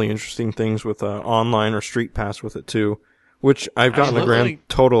do some really interesting things with online or Street Pass with it too, which I've gotten a grand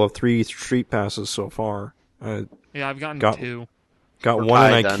total of 3 Street Passes so far. Yeah, I've gotten 2. Got We're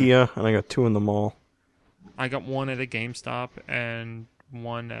one in tied, IKEA, and I got 2 in the mall. I got one at a GameStop and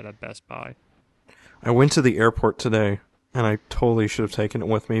one at a Best Buy. I went to the airport today, and I totally should have taken it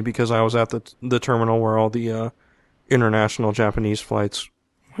with me because I was at the terminal where all the international Japanese flights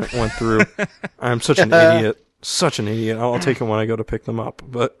went through. I'm such an idiot. Such an idiot. I'll take them when I go to pick them up.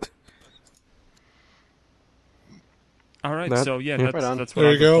 But all right, that, so yeah, yeah. that's what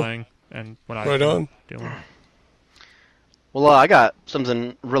There I've you been go. playing and what I've Right been on. doing. Well, I got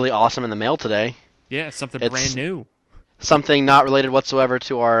something really awesome in the mail today. Yeah, something It's- brand new. Something not related whatsoever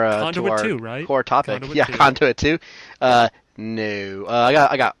to our Conduit 2, right? core topic. Conduit yeah, 2. Conduit 2. No.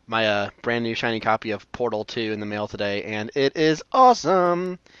 I got my brand new shiny copy of Portal 2 in the mail today, and it is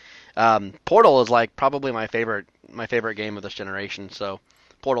awesome. Portal is like probably my favorite game of this generation. So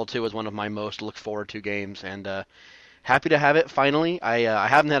Portal 2 is one of my most looked forward to games, and happy to have it finally. I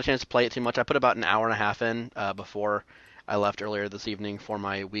haven't had a chance to play it too much. I put about an hour and a half in before I left earlier this evening for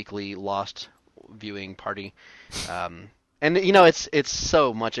my weekly Lost viewing party. And you know, it's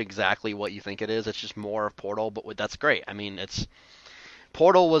so much exactly what you think it is. It's just more of Portal, but that's great. I mean,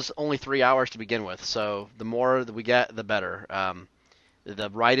 Portal was only 3 hours to begin with, so the more that we get, the better. The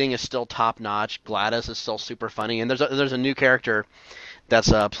writing is still top notch. Gladys is still super funny, and there's a new character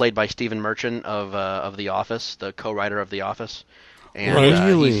that's played by Stephen Merchant of The Office, the co-writer of The Office. And,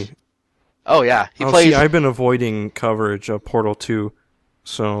 Really? Oh yeah, he Oh, plays. see, I've been avoiding coverage of Portal 2,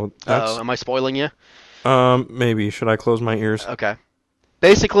 so that's... Am I spoiling you? Maybe. Should I close my ears? Okay.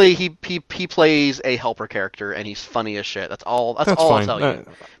 Basically, he plays a helper character, and he's funny as shit. That's all That's I'll fine. tell you.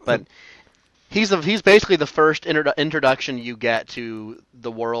 But he's basically the first introduction you get to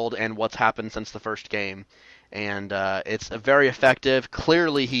the world and what's happened since the first game, and it's very effective.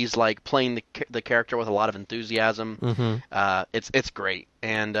 Clearly, he's like playing the character with a lot of enthusiasm. Mm-hmm. It's great,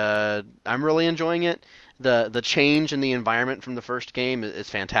 and I'm really enjoying it. The change in the environment from the first game is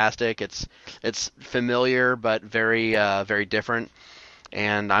fantastic. It's familiar but very very different,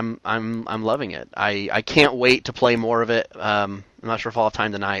 and I'm loving it. I can't wait to play more of it. I'm not sure if I'll have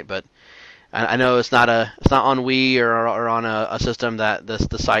time tonight, but I know it's not on Wii or on a system that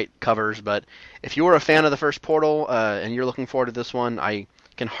the site covers. But if you were a fan of the first Portal and you're looking forward to this one, I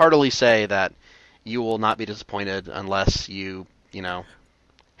can heartily say that you will not be disappointed unless you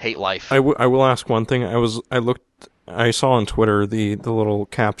hate life. I will ask one thing. I saw on Twitter the little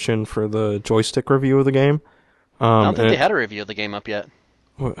caption for the joystick review of the game. I don't think they had a review of the game up yet.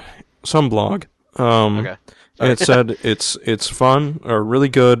 Some blog. Okay. And it said it's fun or really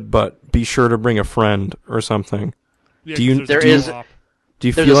good, but be sure to bring a friend or something. Yeah, Do you- 'cause there's there a is- co-op. Do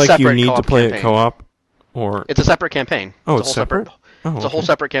you There's feel a like you separate need to co-op play it campaign. co-op, or It's a separate campaign. oh, a it's whole separate? Oh, It's a whole okay.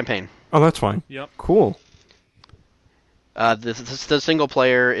 separate campaign. Oh, that's fine. Yep. Cool. The single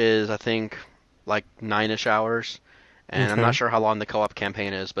player is, I think, like 9-ish hours, and I'm Okay. not sure how long the co-op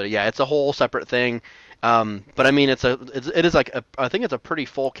campaign is, but yeah, it's a whole separate thing. But I mean, it is like I think it's a pretty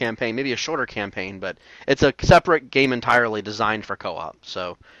full campaign, maybe a shorter campaign, but it's a separate game entirely designed for co-op.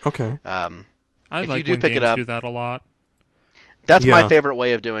 So Okay. I if like you do when pick it games up- do that a lot. that's Yeah. my favorite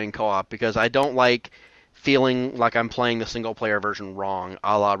way of doing co-op, because I don't like feeling like I'm playing the single player version wrong,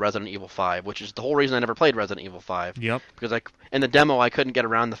 a la Resident Evil 5, which is the whole reason I never played Resident Evil 5. Yep. Because in the demo I couldn't get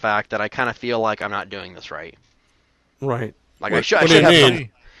around the fact that I kind of feel like I'm not doing this right. Right. Like What- I should what do you have mean? some,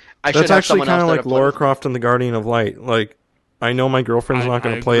 I should That's have actually someone else kind of there like to play Lara with me. Croft and the Guardian of Light. Like, I know my girlfriend's not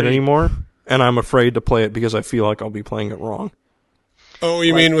going I to play it agree. anymore, and I'm afraid to play it because I feel like I'll be playing it wrong. Oh,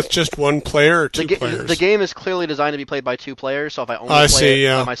 you mean with just one player or two players? The game is clearly designed to be played by two players, so if I only I play see, it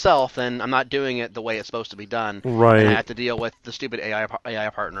yeah. by myself, then I'm not doing it the way it's supposed to be done. Right. And I have to deal with the stupid AI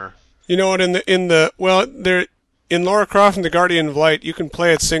partner. You know what? In Lara Croft and the Guardian of Light, you can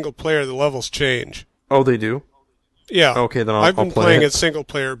play it single player. The levels change. Oh, they do? Yeah. Okay, then I've been I'll play playing it. it single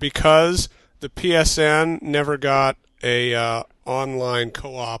player because the PSN never got a online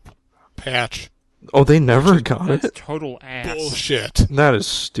co-op patch. Oh, they never got That's it? total ass. Bullshit. That is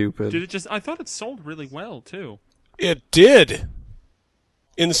stupid. Did it just? I thought it sold really well too. It did.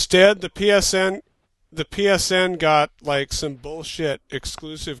 Instead, the PSN got like some bullshit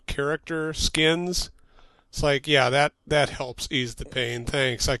exclusive character skins. It's like, yeah, that helps ease the pain.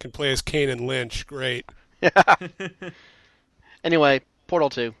 Thanks. I can play as Kane and Lynch. Great. Anyway, Portal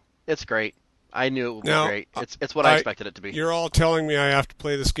 2, it's great. I knew it would be Now, great. It's what I expected it to be. You're all telling me I have to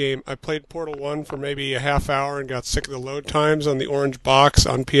play this game. I played Portal 1 for maybe a half hour and got sick of the load times on the orange box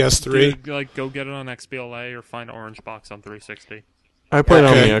on PS3. Dude, like go get it on XBLA or find Orange Box on 360. I played it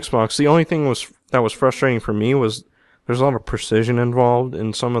on Okay. the Xbox. The only thing that was frustrating for me was there's a lot of precision involved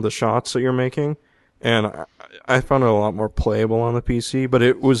in some of the shots that you're making, and I found it a lot more playable on the PC, but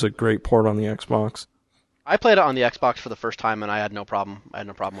it was a great port on the Xbox. I played it on the Xbox for the first time, and I had no problem. I had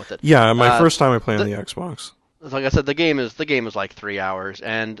no problem with it. Yeah, my Uh, first time I played on the Xbox. like I said, the game is like 3 hours,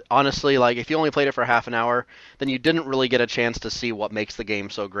 and honestly, like if you only played it for half an hour, then you didn't really get a chance to see what makes the game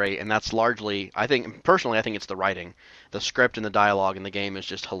so great, and that's largely, I think it's the writing, the script and the dialogue in the game is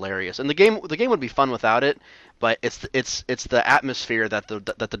just hilarious, and the game would be fun without it, but it's the atmosphere that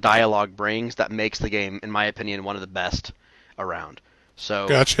the dialogue brings that makes the game, in my opinion, one of the best around. So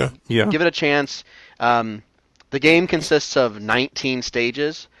Gotcha. Yeah. give it a chance. The game consists of 19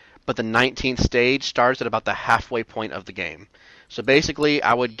 stages. But the 19th stage starts at about the halfway point of the game. So basically,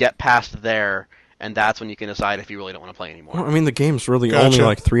 I would get past there, and that's when you can decide if you really don't want to play anymore. Well, I mean, the game's really Gotcha. only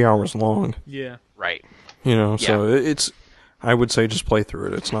like 3 hours long. Yeah. Right. You know, so it's. I would say just play through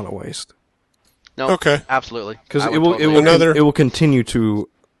it. It's not a waste. No. Okay. Absolutely. Because I it would will totally agree. it will continue to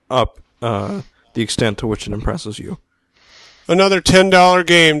up the extent to which it impresses you. Another $10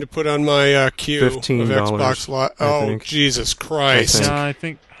 game to put on my queue of $15, Xbox Live. I Oh, think. Jesus Christ. Yeah, I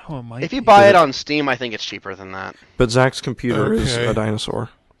think. Oh, it might If you be. buy it on Steam, I think it's cheaper than that. But Zach's computer is Okay. a dinosaur.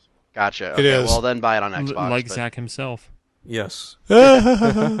 Gotcha. It Okay, is. well then buy it on Xbox. like but Zach himself. Yes.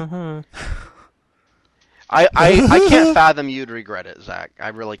 I can't fathom you'd regret it, Zach. I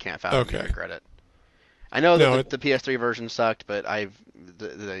really can't fathom Okay. you'd regret it. I know No, that the PS3 version sucked, but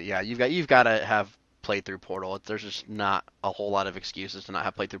you've got to have played through Portal. There's just not a whole lot of excuses to not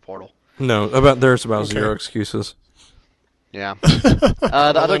have played through Portal. No, there's about Okay. zero excuses. Yeah. The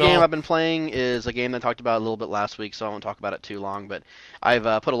other then game I'll- I've been playing is a game that I talked about a little bit last week, so I won't talk about it too long. But I've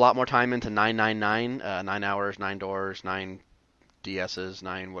put a lot more time into 999, 9 hours, 9 doors, 9 DSs,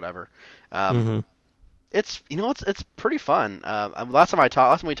 9 whatever. It's it's pretty fun. Last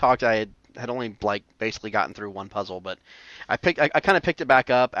time we talked, I had only like basically gotten through one puzzle, but I kind of picked it back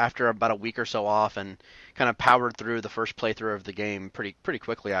up after about a week or so off, and kind of powered through the first playthrough of the game pretty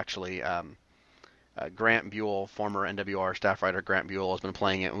quickly actually. Grant Buell, former NWR staff writer Grant Buell, has been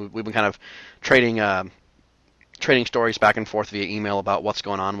playing it. We've been kind of trading stories back and forth via email about what's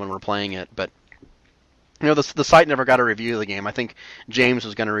going on when we're playing it. But the site never got a review of the game. I think James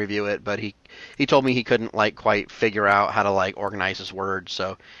was going to review it, but he told me he couldn't like quite figure out how to like organize his words,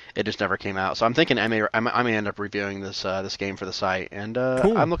 so it just never came out. So I'm thinking I may end up reviewing this game for the site, and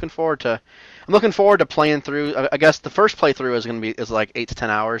Cool. I'm looking forward to playing through. I guess the first playthrough is like 8 to 10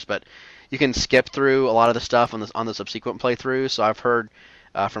 hours, but you can skip through a lot of the stuff on the subsequent playthroughs. So I've heard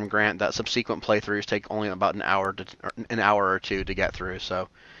from Grant that subsequent playthroughs take only about an hour or two to get through. So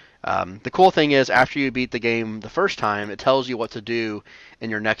the cool thing is, after you beat the game the first time, it tells you what to do in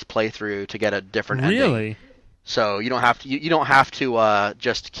your next playthrough to get a different ending. Really? So you don't have to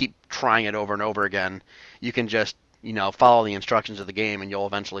just keep trying it over and over again. You can just follow the instructions of the game, and you'll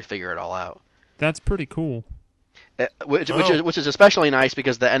eventually figure it all out. That's pretty cool. Which is especially nice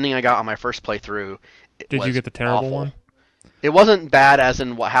because the ending I got on my first playthrough. Did you get the terrible awful. one? It wasn't bad, as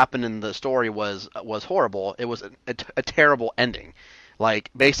in what happened in the story was horrible. It was a terrible ending.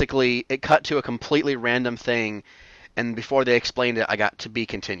 Like basically, it cut to a completely random thing, and before they explained it, I got to be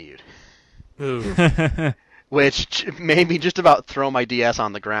continued, which made me just about throw my DS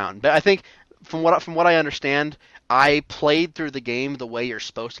on the ground. But I think from what I understand, I played through the game the way you're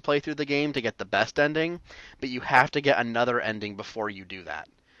supposed to play through the game to get the best ending, but you have to get another ending before you do that.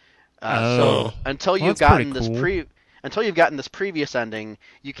 So until you've gotten this previous ending,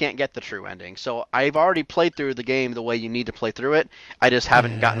 you can't get the true ending. So I've already played through the game the way you need to play through it. I just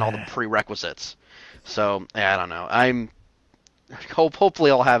haven't gotten all the prerequisites. So I don't know.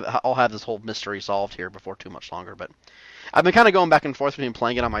 Hopefully I'll have this whole mystery solved here before too much longer. But I've been kind of going back and forth between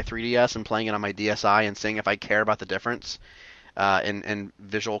playing it on my 3DS and playing it on my DSi and seeing if I care about the difference in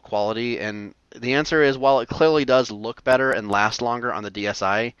visual quality. And the answer is, while it clearly does look better and last longer on the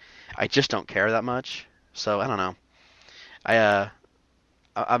DSi, I just don't care that much. So I don't know.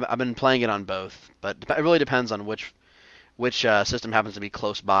 I've been playing it on both, but it really depends on which system happens to be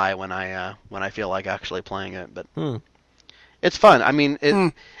close by when I feel like actually playing it. But it's fun. I mean,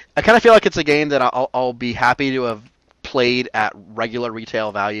 I kind of feel like it's a game that I'll be happy to have played at regular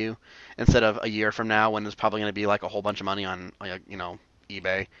retail value instead of a year from now when there's probably going to be like a whole bunch of money on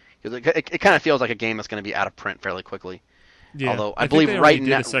eBay. Because it kind of feels like a game that's going to be out of print fairly quickly. Yeah. Although I think believe they right already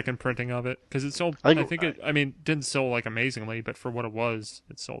now did a second printing of it because it sold. I I think- think it. I mean, didn't sell like amazingly, but for what it was,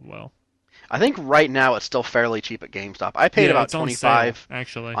 it sold well. I think right now it's still fairly cheap at GameStop. I paid about it's on $25 sale,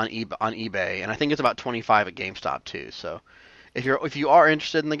 actually. on eBay, and I think it's about $25 at GameStop too. So if you are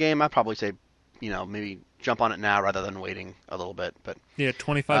interested in the game, I'd probably say maybe jump on it now rather than waiting a little bit. But Yeah,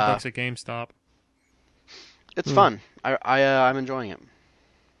 $25 at GameStop. it's fun. I'm enjoying it.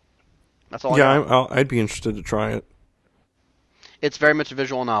 That's all. I got. I'd be interested to try it. it's very much a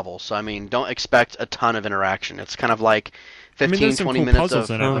visual novel. So I mean, don't expect a ton of interaction. It's kind of like 15, there's some 20 cool minutes puzzles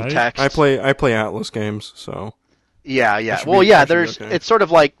of, in it, right? text. I play Atlas games, so Yeah. should Well, be- yeah. that should be There's okay. it's sort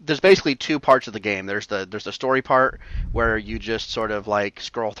of like there's basically two parts of the game. There's the story part where you just sort of like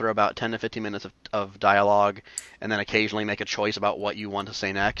scroll through about 10 to 15 minutes of dialogue, and then occasionally make a choice about what you want to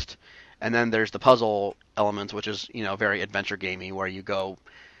say next. And then there's the puzzle elements, which is very adventure gamey, where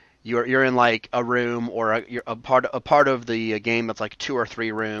you're in like a room or you're a part of the game that's like 2 or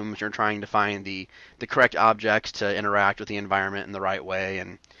 3 rooms. You're trying to find the correct objects to interact with the environment in the right way,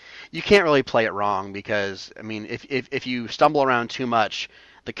 and you can't really play it wrong because I mean, if you stumble around too much,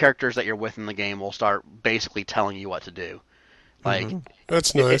 the characters that you're with in the game will start basically telling you what to do. Like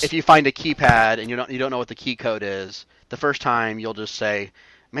That's nice. if you find a keypad and you don't know what the key code is, the first time you'll just say,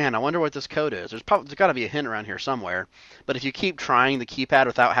 "Man, I wonder what this code is." There's got to be a hint around here somewhere. But if you keep trying the keypad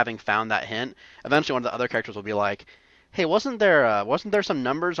without having found that hint, eventually one of the other characters will be like, "Hey, wasn't there some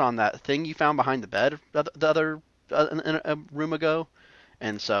numbers on that thing you found behind the bed the other in a room ago?"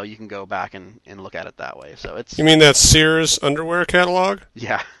 And so you can go back and look at it that way. So it's You mean that Sears underwear catalog?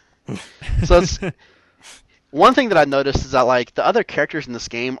 yeah. So it's one thing that I noticed is that like the other characters in this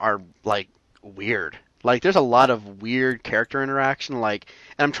game are like weird. Like there's a lot of weird character interaction. Like,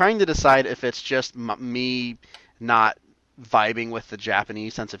 and I'm trying to decide if it's just me not vibing with the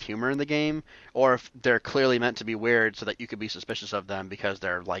Japanese sense of humor in the game, or if they're clearly meant to be weird so that you could be suspicious of them because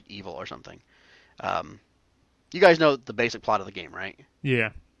they're like evil or something. You guys know the basic plot of the game, right?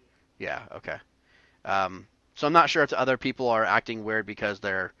 Yeah. Yeah. Okay. So I'm not sure if the other people are acting weird because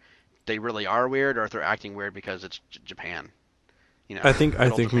they really are weird, or if they're acting weird because it's Japan. I think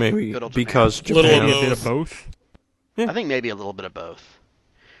Japan. maybe Good old Japan. because Little Japan. Maybe a bit of both. I think maybe a little bit of both.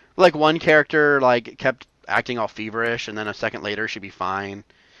 Like one character like kept acting all feverish, and then a second later she'd be fine.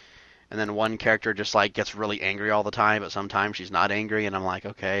 And then one character just like gets really angry all the time, but sometimes she's not angry, and I'm like,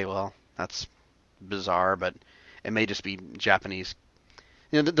 okay, well, that's bizarre, but it may just be Japanese.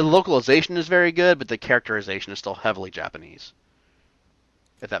 The localization is very good, but the characterization is still heavily Japanese.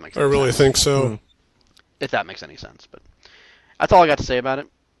 If that makes I any really sense. think so. If that makes any sense, but that's all I got to say about it.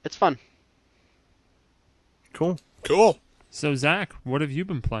 It's fun. Cool. Cool. So, Zach, what have you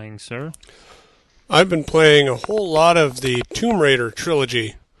been playing, sir? I've been playing a whole lot of the Tomb Raider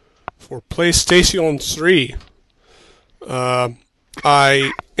trilogy for PlayStation 3.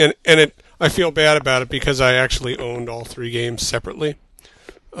 I feel bad about it because I actually owned all 3 games separately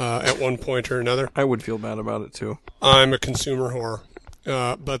at one point or another. I would feel bad about it too. I'm a consumer whore.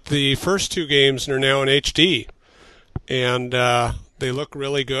 But the first 2 games are now in HD, and they look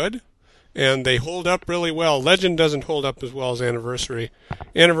really good, and they hold up really well. Legend doesn't hold up as well as Anniversary.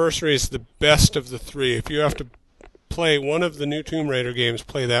 Anniversary is the best of the 3. If you have to play one of the new Tomb Raider games,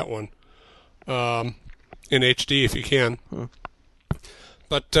 play that one in HD if you can.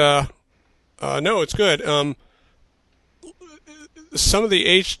 But no, it's good. Some of the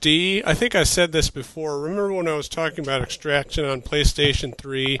HD, I think I said this before. Remember when I was talking about Extraction on PlayStation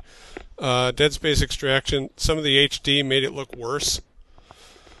 3, Dead Space Extraction? Some of the HD made it look worse.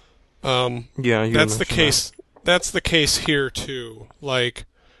 Yeah, That's the case. That's the case here too. Like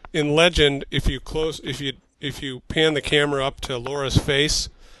in Legend, if you pan the camera up to Laura's face,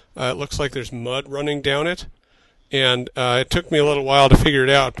 it looks like there's mud running down it, and it took me a little while to figure it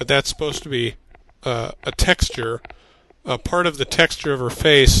out. But that's supposed to be a texture. Part of the texture of her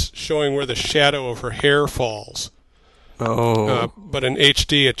face showing where the shadow of her hair falls. Oh. But in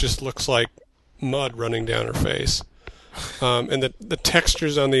HD, it just looks like mud running down her face. And the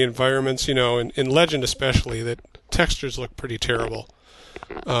textures on the environments, in Legend especially, the textures look pretty terrible.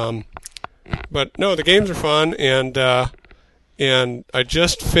 But no, the games are fun, and I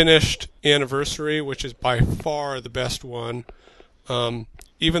just finished Anniversary, which is by far the best one.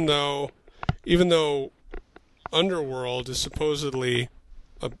 Even though Underworld is supposedly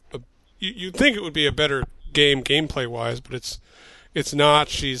you'd think it would be a better game gameplay wise, but it's not.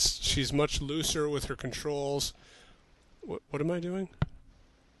 She's much looser with her controls. What am I doing?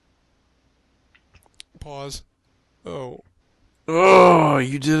 Pause. Oh,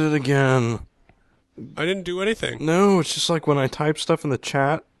 You did it again. I didn't do anything. No, it's just like when I type stuff in the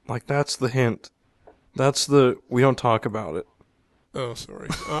chat, like that's the hint. We don't talk about it. Oh, sorry.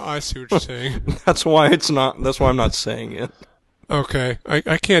 I see what you're saying. That's why I'm not saying it. Okay.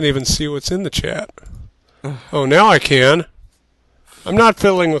 I can't even see what's in the chat. Oh, now I can. I'm not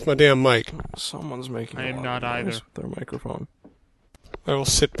fiddling with my damn mic. Someone's making I a am lot not of noise either. with their microphone. I will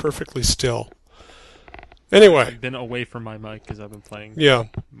sit perfectly still. Anyway, I've been away from my mic because I've been playing yeah.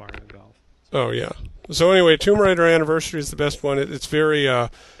 Mario Golf. Oh, yeah. So anyway, Tomb Raider Anniversary is the best one. It's very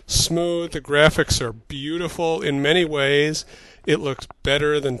smooth. The graphics are beautiful in many ways. It looks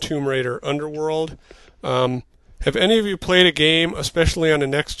better than Tomb Raider Underworld. Have any of you played a game, especially on a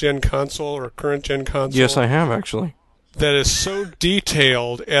next-gen console or current-gen console? Yes, I have, actually. That is so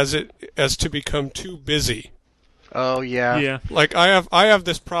detailed as to become too busy. Oh yeah. Yeah. Like I have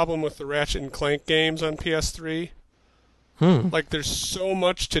this problem with the Ratchet and Clank games on PS3. Like there's so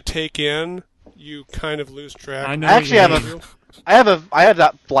much to take in, you kind of lose track. I know. Actually, you I mean. have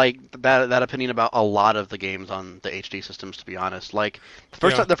that that opinion about a lot of the games on the HD systems. To be honest, like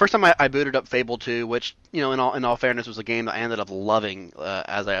the first time I booted up Fable 2, which in all fairness was a game that I ended up loving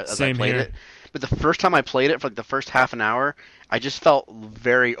as I played it. But the first time I played it for like the first half an hour, I just felt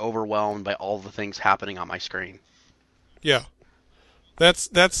very overwhelmed by all the things happening on my screen. Yeah, that's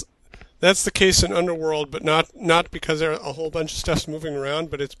the case in Underworld, but not because there a whole bunch of stuff's moving around,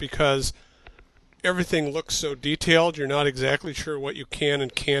 but it's because everything looks so detailed. You're not exactly sure what you can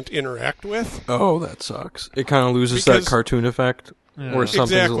and can't interact with. Oh, that sucks. It kind of loses that cartoon effect, where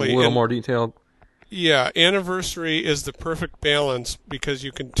something's a little more detailed. Yeah, Anniversary is the perfect balance because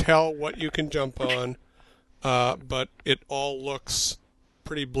you can tell what you can jump on, but it all looks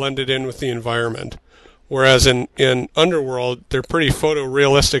pretty blended in with the environment. Whereas in Underworld, they're pretty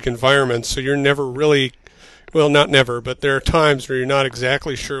photorealistic environments, so you're never really, well, not never, but there are times where you're not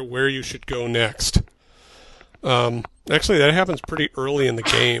exactly sure where you should go next. Actually, that happens pretty early in the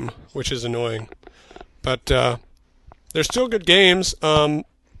game, which is annoying. But they're still good games.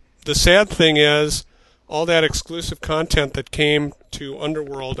 The sad thing is, all that exclusive content that came to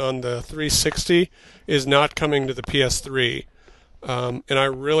Underworld on the 360 is not coming to the PS3. And I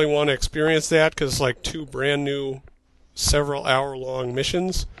really want to experience that because it's like 2 brand new, several hour-long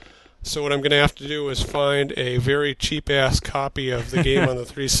missions. So what I'm going to have to do is find a very cheap-ass copy of the game on the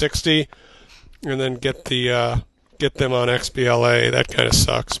 360, and then get them on XBLA. That kind of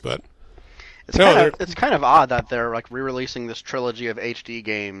sucks, but It's kind of odd that they're like re-releasing this trilogy of HD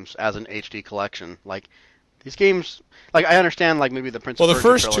games as an HD collection. Like these games, like I understand, like maybe the Prince of Persia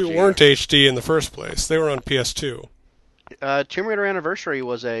Persia first trilogy. 2 weren't HD in the first place. They were on PS2. Tomb Raider Anniversary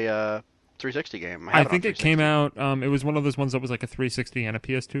was a 360 game. I think it came out. It was one of those ones that was like a 360 and a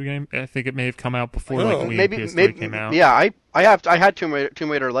PS2 game. I think it may have come out before like Wii and PS3 came out. Yeah, I had Tomb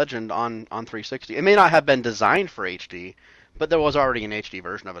Raider Legend on 360. It may not have been designed for HD, but there was already an HD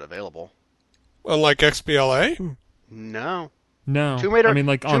version of it available. Unlike XBLA? No. Tomb Raider, I mean,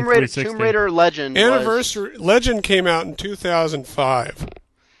 like on 360. Tomb Raider Legend. Legend came out in 2005.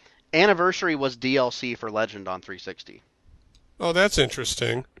 Anniversary was DLC for Legend on 360. Oh, that's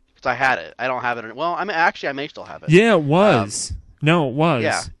interesting. Because I had it. I don't have it. Well, I may still have it. Yeah, it was. No, it was.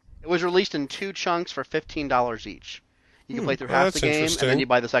 Yeah, it was released in 2 chunks for $15 each. You can play through half the game, and then you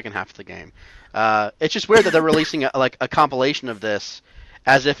buy the second half of the game. It's just weird that they're releasing a compilation of this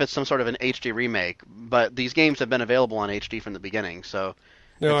as if it's some sort of an HD remake. But these games have been available on HD from the beginning, so.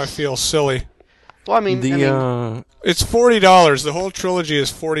 No, I feel silly. Well, I mean, it's $40. The whole trilogy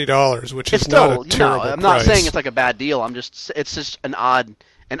is $40, which is not a terrible price. I'm not saying it's like a bad deal. It's just an odd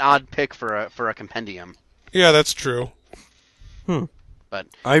pick for a compendium. Yeah, that's true. But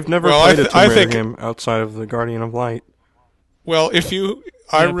I've never played a Tomb Raider game outside of the Guardian of Light. Well,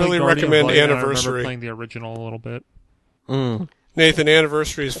 I really recommend Anniversary. I remember playing the original a little bit. Nathan,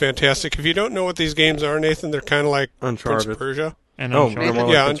 Anniversary is fantastic. If you don't know what these games are, Nathan, they're kind of like Uncharted. Prince of Persia. And Nathan,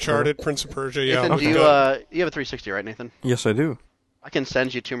 yeah, Uncharted, Prince of Persia. Yeah. Nathan, you have a 360, right, Nathan? Yes, I do. I can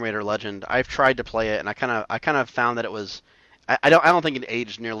send you Tomb Raider Legend. I've tried to play it, and I kind of found that it was. I don't think it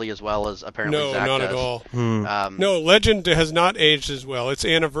aged nearly as well as apparently Zach not does. at all. No, Legend has not aged as well. It's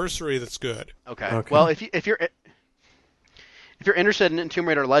Anniversary that's good. Okay. Well, if you're interested in Tomb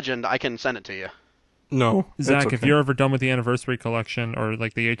Raider Legend, I can send it to you. No, Zach, if you're ever done with the Anniversary collection or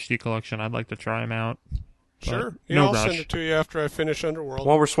like the HD collection, I'd like to try them out. Sure. No I'll rush. send it to you after I finish Underworld.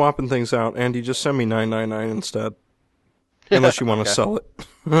 While we're swapping things out, Andy, just send me $9.99 instead. Unless you want to sell it.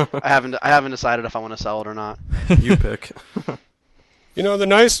 I haven't decided if I want to sell it or not. You pick. You know,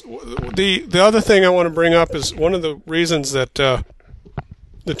 the other thing I want to bring up is one of the reasons that the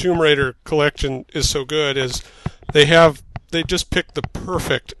Tomb Raider collection is so good is they just picked the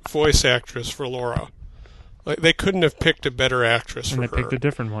perfect voice actress for Laura. Like they couldn't have picked a better actress for her. And they picked a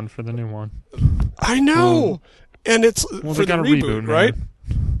different one for the new one. I know, and it's for they got the a reboot, reboot, right?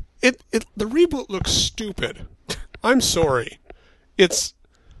 The reboot looks stupid. I'm sorry. It's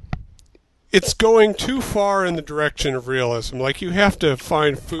going too far in the direction of realism. Like you have to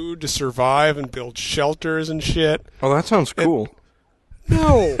find food to survive and build shelters and shit. Oh, that sounds cool.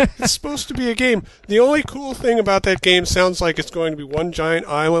 No, it's supposed to be a game. The only cool thing about that game sounds like it's going to be one giant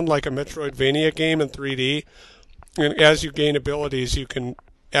island, like a Metroidvania game in 3D. And as you gain abilities, you can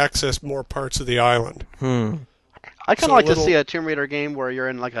access more parts of the island. I kind of like to see a Tomb Raider game where you're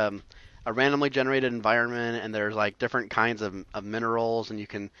in like a randomly generated environment, and there's like different kinds of minerals, and you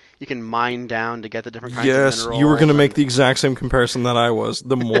can mine down to get the different kinds of minerals. Yes, you were going to make the exact same comparison that I was.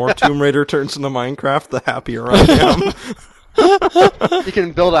 The more Tomb Raider turns into Minecraft, the happier I am. You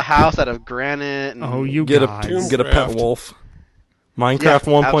can build a house out of granite. And you get guys. get a pet wolf. Minecraft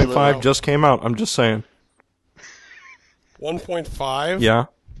 1.5 just came out. I'm just saying. 1.5? Yeah.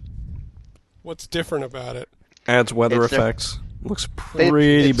 What's different about it? Adds weather effects. Looks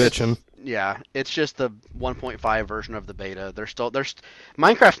pretty bitchin'. Yeah, it's just the 1.5 version of the beta.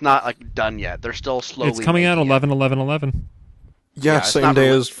 Minecraft's not like done yet. They're still slowly. It's coming out 11 it. 11 11. Yeah, same day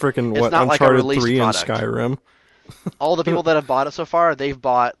as freaking Uncharted 3 and Skyrim. All the people that have bought it so far, they've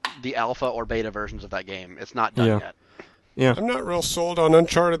bought the alpha or beta versions of that game. It's not done yet. Yeah. I'm not real sold on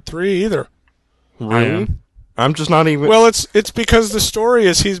Uncharted 3 either. Really? I'm just not even. Well, it's because the story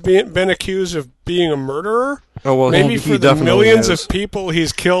is he's been accused of being a murderer. Oh well, maybe he for the millions is. of people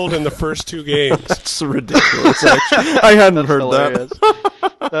he's killed in the first 2 games. That's ridiculous. Actually, I hadn't heard hilarious.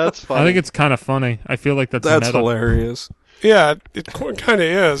 that. That's funny. I think it's kind of funny. I feel like that's meta. Hilarious. Yeah, it kind of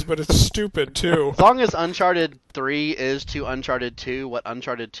is, but it's stupid too. As long as Uncharted 3 is to Uncharted 2 what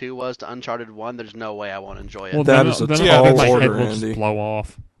Uncharted 2 was to Uncharted 1, there's no way I won't enjoy it. Well, that then, is a then tall my order, head will just Andy. blow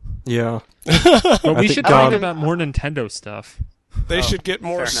off. Yeah. But we should talk God- about more Nintendo stuff. They should get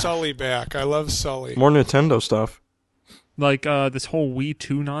more fair enough. Sully back. I love Sully. More Nintendo stuff. Like this whole Wii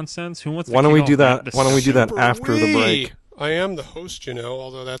 2 nonsense. Who wants to Why don't we kick do off that? Why don't we do that Super after the Wii. break? I am the host,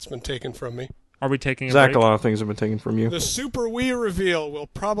 although that's been taken from me. Are we taking a Zach, break? a lot of things have been taken from you. The Super Wii reveal will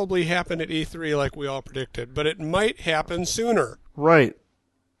probably happen at E3 like we all predicted, but it might happen sooner. Right.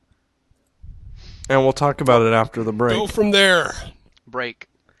 And we'll talk about it after the break. Go from there. Break.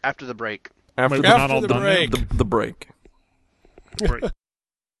 After the break. After Wait, the, we're not After all the done break. yet? the break. Break.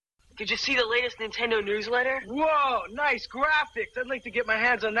 Did you see the latest Nintendo newsletter? Whoa, nice graphics. I'd like to get my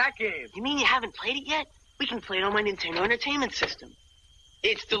hands on that game. You mean you haven't played it yet? We can play it on my Nintendo Entertainment System.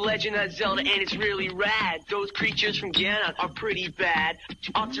 It's The Legend of Zelda, and it's really rad. Those creatures from Ganon are pretty bad.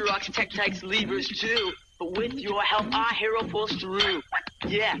 Octoroks, Tektites, Levers, too. But with your help, our hero pulls through.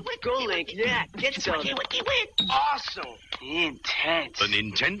 Yeah, go Link, yeah, get Zelda. Awesome. Intense. The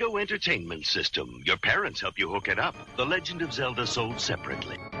Nintendo Entertainment System. Your parents help you hook it up. The Legend of Zelda sold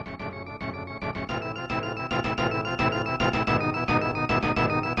separately.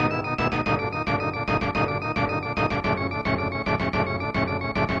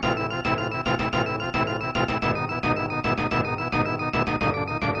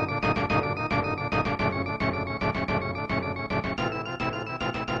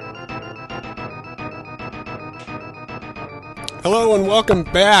 Hello and welcome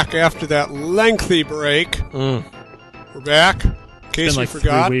back after that lengthy break. We're back. In case It's been you like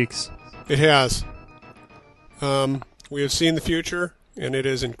forgot, 3 weeks. it has. We have seen the future, and it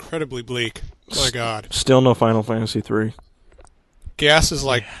is incredibly bleak. My God. Still no Final Fantasy 3. Gas is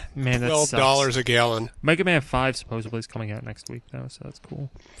like Man, that $12 sucks. a gallon. Mega Man 5 supposedly is coming out next week, though, so that's cool.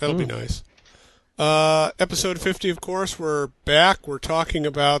 That'll be nice. Episode 50, of course, we're back. We're talking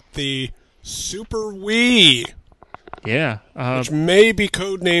about the Super Wii, Yeah. which may be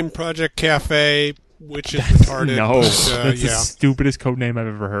codenamed Project Cafe, which is retarded. No, but, that's the yeah, stupidest code name I've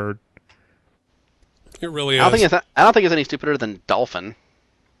ever heard. it really is. I don't think it's any stupider than Dolphin.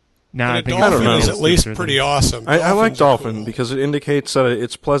 Nah, I And a think dolphin know. is it's at least stupider pretty than- awesome. I like Dolphins are Dolphin cool. because it indicates that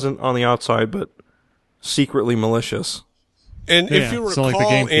it's pleasant on the outside, but secretly malicious. And if Yeah, you so recall, like the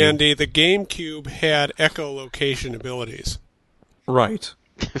GameCube. Andy, the GameCube had echolocation abilities. Right.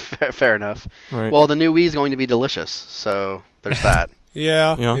 Fair enough. Right. Well, the new Wii is going to be delicious, so there's that.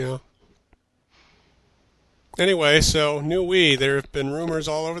 Yeah. Anyway, so new Wii. There have been rumors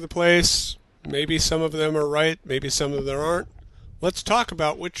all over the place. Maybe some of them are right. Maybe some of them aren't. Let's talk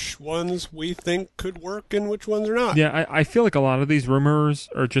about which ones we think could work and which ones are not. Yeah, I feel like a lot of these rumors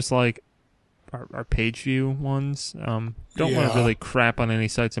are just like our page view ones. Don't want Yeah. to really crap on any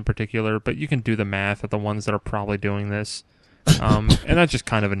sites in particular, but you can do the math at the ones that are probably doing this. And that just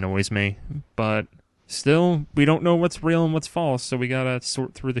kind of annoys me. But still, we don't know what's real and what's false, so we gotta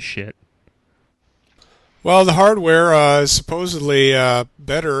sort through the shit. Well, the hardware is supposedly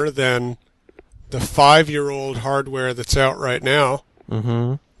better than the 5-year-old hardware that's out right now.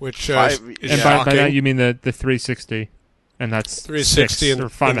 Mm-hmm. Which Five- is And Yeah. by that you mean the 360, and that's 360 6 and, or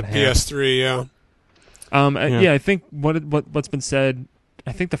 5 and and a half. PS3, yeah. Yeah, I think what's been said.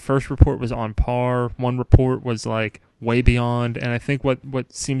 I think the first report was on par. One report was like way beyond. And I think what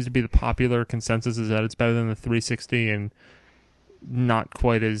seems to be the popular consensus is that it's better than the 360 and not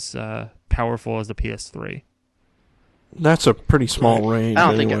quite as powerful as the PS3. That's a pretty small range, I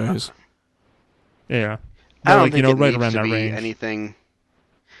don't think anyways. Yeah. I don't like, think you know, it right needs around to that be range. anything.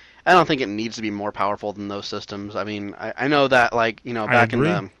 I don't think it needs to be more powerful than those systems. I mean, I know that, like, you know, back in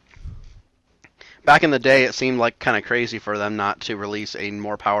the day, it seemed like kind of crazy for them not to release a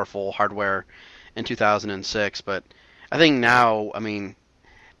more powerful hardware in 2006. But I think now, I mean,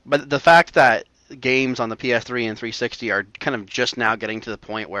 but the fact that games on the PS3 and 360 are kind of just now getting to the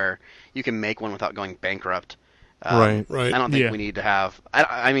point where you can make one without going bankrupt. Right. I don't think we need to have.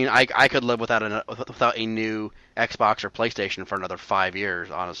 I mean, I could live without a new Xbox or PlayStation for another 5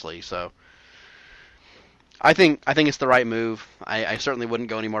 years, honestly. So I think it's the right move. I certainly wouldn't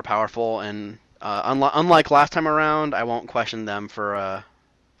go any more powerful, and unlike last time around, I won't question them for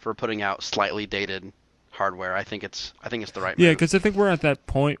putting out slightly dated hardware. I think it's the right move. Yeah, because I think we're at that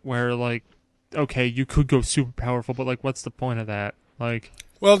point where, like, okay, you could go super powerful, but like, what's the point of that? Like,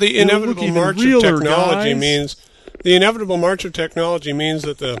 well, the inevitable march of technology means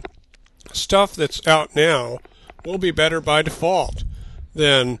that the stuff that's out now will be better by default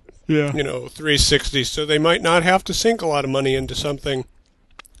than 360. So they might not have to sink a lot of money into something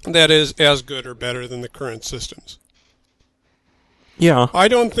that is as good or better than the current systems. Yeah. I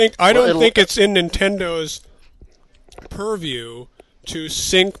don't think it's in Nintendo's purview to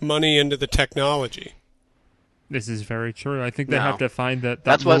sink money into the technology. This is very true. I think they have to find that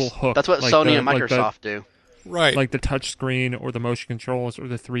that's little hook. That's what like Sony and Microsoft do. Right. Like the touch screen or the motion controls or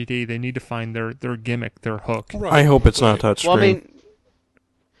the 3D. They need to find their gimmick, their hook. Right. I hope it's not touch screen. Well,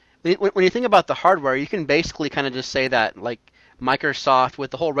 I mean, when you think about the hardware, you can basically kind of just say that, like, Microsoft, with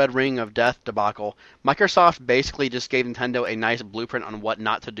the whole Red Ring of Death debacle, Microsoft basically just gave Nintendo a nice blueprint on what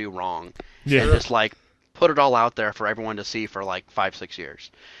not to do wrong. Yeah. And just, like, put it all out there for everyone to see for, like, 5-6 years.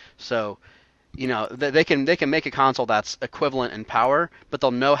 So, you know, they can make a console that's equivalent in power, but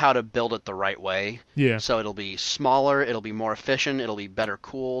they'll know how to build it the right way. Yeah. So it'll be smaller, it'll be more efficient, it'll be better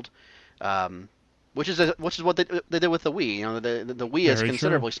cooled, which is what they did with the Wii. You know, the Wii is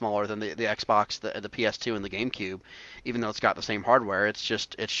considerably smaller than the Xbox, the PS2, and the GameCube, even though it's got the same hardware. It's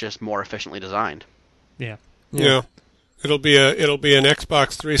just more efficiently designed. Yeah. Yeah. It'll be an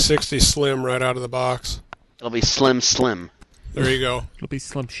Xbox 360 Slim right out of the box. It'll be slim. There you go. It'll be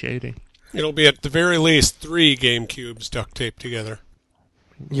Slim Shady. It'll be at the very least 3 GameCubes duct taped together.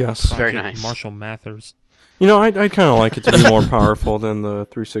 Yes. Very nice. Marshall Mathers. You know, I'd kind of like it to be more powerful than the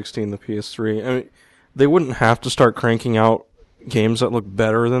 360 and the PS3. I mean, they wouldn't have to start cranking out games that look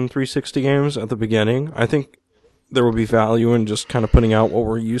better than 360 games at the beginning. I think there would be value in just kind of putting out what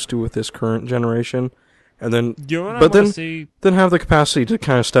we're used to with this current generation, and then, then have the capacity to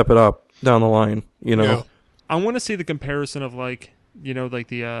kind of step it up down the line. You know, Yeah. I want to see the comparison of, like, you know, like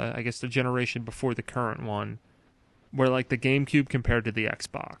the I guess the generation before the current one, where, like, the GameCube compared to the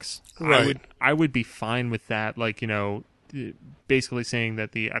Xbox. Right. I would be fine with that. Like, you know, basically saying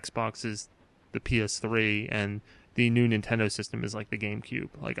that the Xbox is the PS3 and the new Nintendo system is like the GameCube.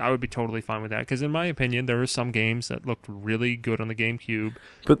 Like, I would be totally fine with that, because in my opinion, there are some games that looked really good on the GameCube.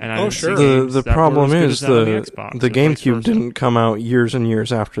 But and I the problem is the GameCube didn't come out years and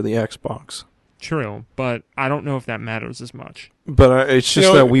years after the Xbox. True, but I don't know if that matters as much. But it's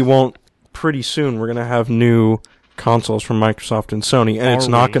just that we won't. Pretty soon, we're going to have new consoles from Microsoft and Sony, and it's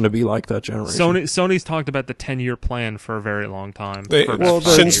not going to be like that generation. Sony's talked about the 10-year plan for a very long time.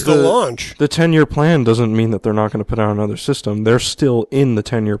 Since the launch. The 10-year plan doesn't mean that they're not going to put out another system. They're still in the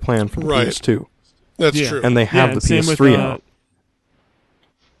 10-year plan for the PS2. That's true. And they have the PS3 out.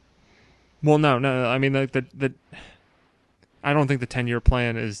 Well, no. I mean, I don't think the 10-year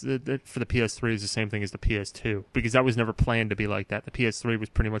plan is for the PS3 is the same thing as the PS2, because that was never planned to be like that. The PS3 was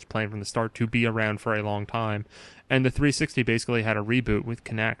pretty much planned from the start to be around for a long time, and the 360 basically had a reboot with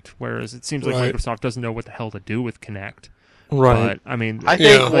Kinect, whereas it seems like Microsoft doesn't know what the hell to do with Kinect. Right. But, I mean, I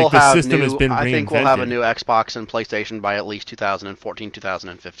think we'll have the system has been reinvented. I think we'll have a new Xbox and PlayStation by at least 2014,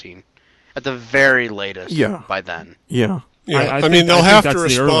 2015, at the very latest. Yeah. By then. Yeah. Yeah, I mean, they'll have to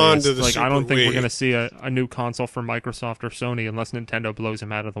respond to the Super I don't think Wii. we're going to see a new console from Microsoft or Sony unless Nintendo blows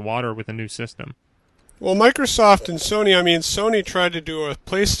them out of the water with a new system. Well, Microsoft and Sony, I mean, Sony tried to do a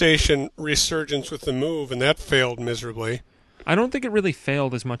PlayStation resurgence with the Move, and that failed miserably. I don't think it really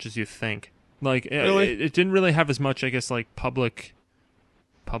failed as much as you think. Like, Really? it didn't really have as much, I guess, like public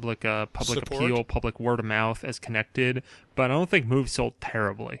Support? appeal, public word of mouth as Kinect, but I don't think Move sold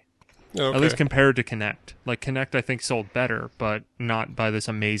terribly. Okay. At least compared to Kinect. Like, Kinect, I think, sold better, but not by this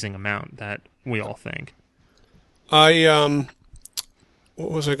amazing amount that we all think. One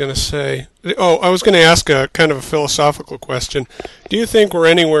What was I going to say? Oh, I was going to ask a kind of a philosophical question. Do you think we're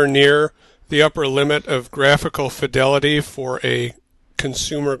anywhere near the upper limit of graphical fidelity for a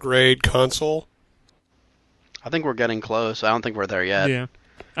consumer-grade console? I think we're getting close. I don't think we're there yet. Yeah.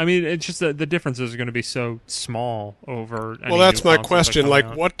 I mean, it's just that the differences are going to be so small over. Well, that's my question. Like,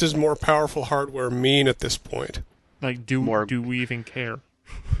 out. what does more powerful hardware mean at this point? Like, do we even care?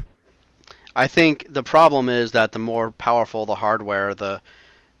 I think the problem is that the more powerful the hardware, the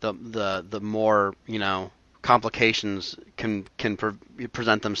more complications can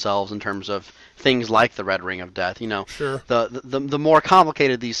present themselves in terms of things like the Red Ring of Death. Sure. The more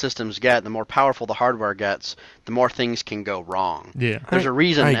complicated these systems get, the more powerful the hardware gets, the more things can go wrong. Yeah. There's a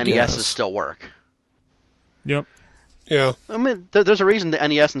reason I guess. NESs still work. Yep. Yeah. I mean, there's a reason the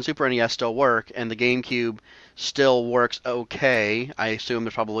NES and Super NES still work, and the GameCube still works okay. I assume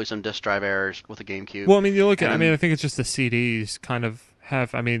there's probably some disk drive errors with the GameCube. Well, I mean, you look at. I mean, I think it's just the CDs kind of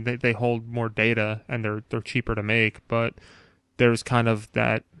have. I mean, they hold more data and they're cheaper to make, but there's kind of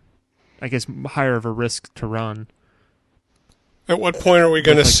that, I guess, higher of a risk to run. At what point are we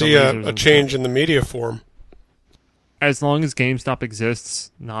going to see a and change in the media form? As long as GameStop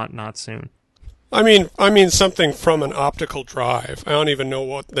exists, not soon. I mean something from an optical drive. I don't even know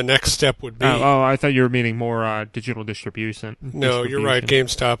what the next step would be. Oh, I thought you were meaning more digital distribution. No, you're right.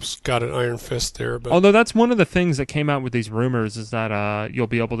 GameStop's got an iron fist there. But although that's one of the things that came out with these rumors is that you'll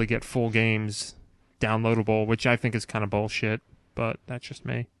be able to get full games downloadable, which I think is kind of bullshit, but that's just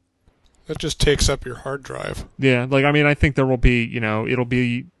me. That just takes up your hard drive. Yeah, like, I mean, I think there will be, it'll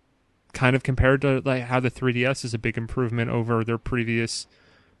be kind of compared to like how the 3DS is a big improvement over their previous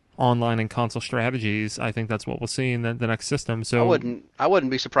online and console strategies. I think that's what we'll see in the next system. So I wouldn't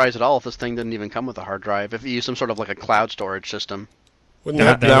be surprised at all if this thing didn't even come with a hard drive. If you use some sort of like a cloud storage system.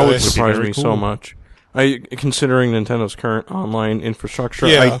 Wouldn't that would nice? surprise me cool. so much. Considering Nintendo's current online infrastructure,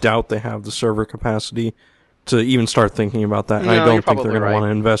 Yeah. I doubt they have the server capacity to even start thinking about that. And No, I you're don't think probably they're going right. to want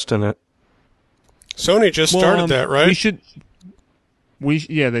to invest in it. Sony just started that, right?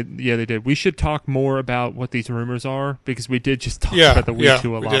 They did. We should talk more about what these rumors are because we did just talk Yeah, about the Wii yeah,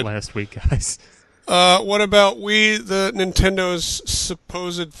 2 a we lot did. last week, guys. What about the Nintendo's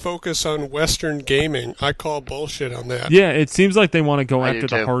supposed focus on Western gaming? I call bullshit on that. Yeah, it seems like they want to go I after do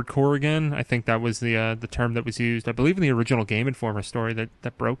the too. hardcore again. I think that was the term that was used, I believe, in the original Game Informer story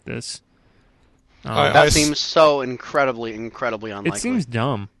that broke this. That seems so incredibly unlikely. It seems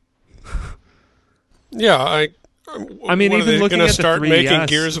dumb. Yeah, I mean, what, even are they looking gonna at the start making 3DS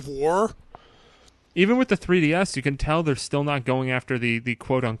Gears of War? Even with the 3DS, you can tell they're still not going after the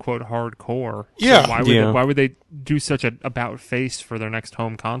quote-unquote hardcore. So Yeah. why would they do such a about face for their next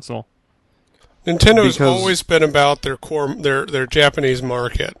home console? Nintendo's Because- always been about their core, their Japanese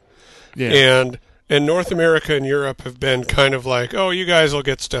market, Yeah. and North America and Europe have been kind of like, oh, you guys will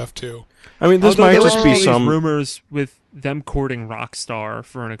get stuff too. I mean, this Although might there just were be all these some. rumors with them courting Rockstar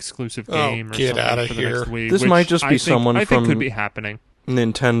for an exclusive Oh, game or get something outta for the here. next Wii. This which might just be someone I think from- could be happening.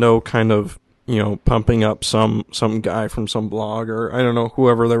 Nintendo kind of, pumping up some guy from some blog or I don't know,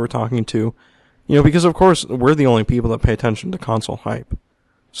 whoever they were talking to. Because of course we're the only people that pay attention to console hype.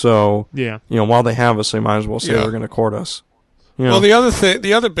 So, Yeah. while they have us, they might as well say Yeah. they're going to court us. Well, the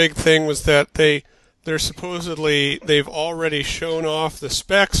other big thing was that they're supposedly they've already shown off the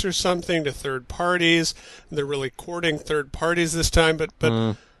specs or something to third parties. They're really courting third parties this time, but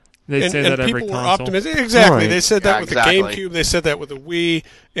They say that every people were console. optimistic. Exactly, Right. they said that with Exactly. the GameCube. They said that with the Wii,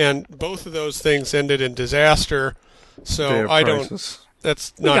 and both of those things ended in disaster. So Data I don't. prices.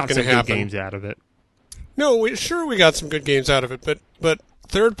 That's We not got going some to good happen. games out of it. No, we got some good games out of it, but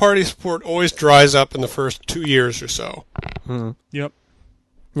third-party support always dries up in the first 2 years or so. Yep.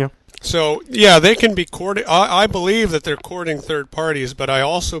 Yeah. So, yeah, they can be courting. I believe that they're courting third parties, but I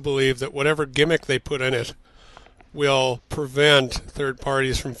also believe that whatever gimmick they put in it will prevent third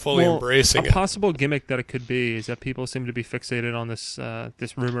parties from fully embracing a it. possible gimmick that it could be is that people seem to be fixated on this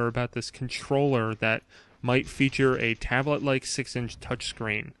this rumor about this controller that might feature a tablet-like 6-inch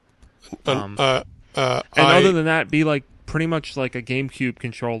touchscreen. And other than that, be like pretty much like a GameCube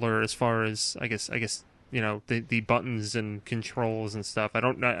controller as far as I guess the buttons and controls and stuff. I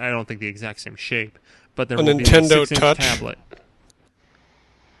don't think the exact same shape, but there A will be Nintendo a 6-inch Touch? tablet.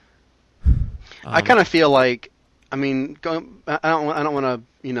 I kind of feel like, I mean, I don't want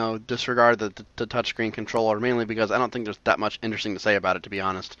to disregard the touchscreen controller, mainly because I don't think there's that much interesting to say about it, to be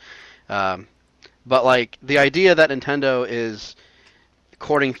honest. But like the idea that Nintendo is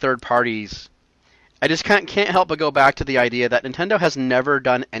courting third parties, I just can't help but go back to the idea that Nintendo has never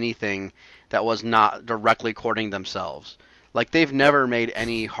done anything that was not directly courting themselves. Like, they've never made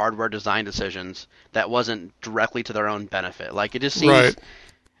any hardware design decisions that wasn't directly to their own benefit. Like, it just seems... Right.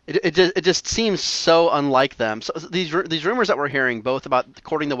 It just seems so unlike them. So these rumors that we're hearing, both about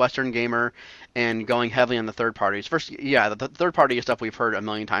courting the Western gamer and going heavily on the third parties. First, yeah, the third party stuff we've heard a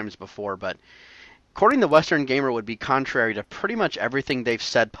million times before, but courting the Western gamer would be contrary to pretty much everything they've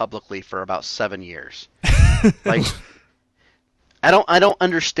said publicly for about 7 years. Like, I don't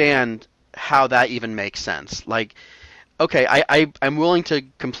understand how that even makes sense. Like, okay, I'm willing to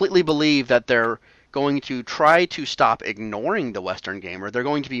completely believe that they're going to try to stop ignoring the Western gamer. They're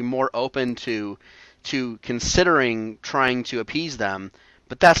going to be more open to considering trying to appease them,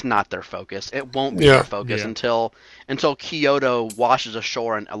 but that's not their focus. It won't be their focus until Kyoto washes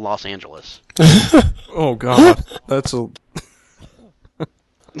ashore in Los Angeles. Oh God, that's a.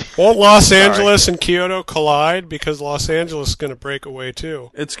 Won't Los Angeles and Kyoto collide because Los Angeles is going to break away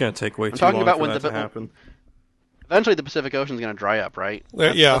too? It's going to take way too talking long about for when that to happen. Eventually, the Pacific Ocean is going to dry up, right?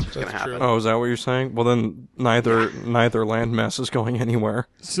 Yeah, that's what's going to happen. true. Oh, is that what you're saying? Well, then neither landmass is going anywhere.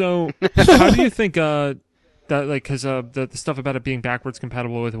 So, how do you think that, like, because the stuff about it being backwards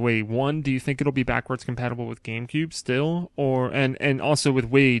compatible with Wii, one, do you think it'll be backwards compatible with GameCube still, or and also with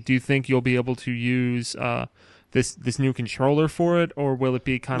Wii, do you think you'll be able to use this new controller for it, or will it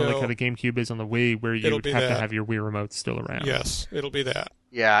be kind of like how the GameCube is on the Wii, where you would have to have your Wii remote still around? Yes, it'll be that.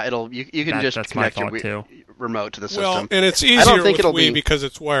 Yeah, you can just connect your too. remote to the system. Well, and it's easier with Wii because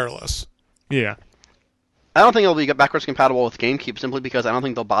it's wireless. Yeah. I don't think it'll be backwards compatible with GameCube simply because I don't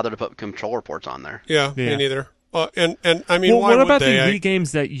think they'll bother to put controller ports on there. Yeah. Me neither. And I mean, well, why what about would they? the Wii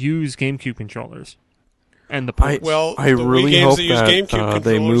games that use GameCube controllers and the ports? I really hope that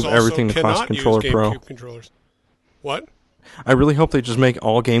they move everything to Classic Controller Pro. Controllers. What? I really hope they just make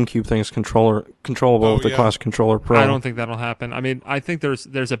all GameCube things controllable with the Classic Controller Pro. I don't think that'll happen. I mean, I think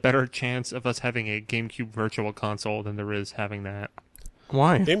there's a better chance of us having a GameCube Virtual Console than there is having that.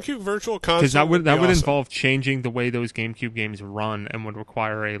 Why? GameCube Virtual Console because that would awesome. involve changing the way those GameCube games run and would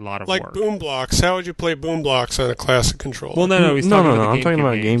require a lot of like work. Boom Blocks. How would you play Boom Blocks on a Classic controller? Well, no. I'm talking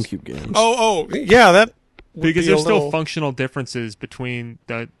about GameCube games. Oh, yeah, that because there's still functional differences between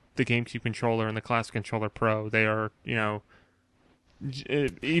the GameCube controller and the Classic Controller Pro. They are,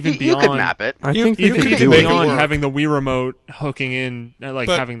 even beyond. You could map it. I think even they do beyond it. having the Wii remote hooking in, like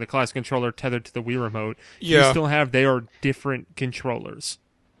having the Classic Controller tethered to the Wii remote. Yeah. You still have they are different controllers.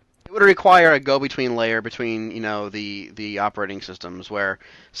 It would require a go-between layer between, the operating systems, where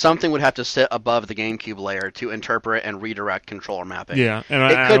something would have to sit above the GameCube layer to interpret and redirect controller mapping. Yeah, and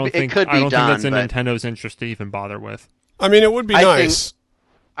I don't think that's in Nintendo's interest to even bother with. I mean, it would be nice.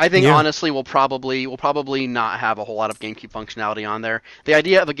 I think honestly, we'll probably not have a whole lot of GameCube functionality on there. The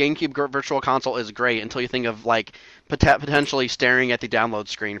idea of a GameCube Virtual Console is great until you think of like potentially staring at the download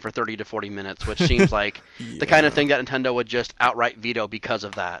screen for 30 to 40 minutes, which seems like the kind of thing that Nintendo would just outright veto because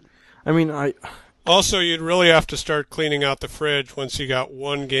of that. I mean, Also, you'd really have to start cleaning out the fridge once you got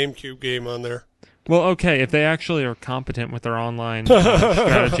one GameCube game on there. Well, okay, if they actually are competent with their online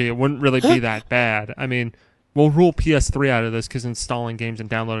strategy, it wouldn't really be that bad. I mean, we'll rule PS3 out of this because installing games and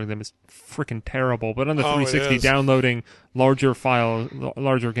downloading them is freaking terrible. But on the 360, downloading larger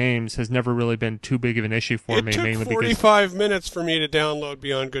games has never really been too big of an issue for me. It took mainly 45 minutes for me to download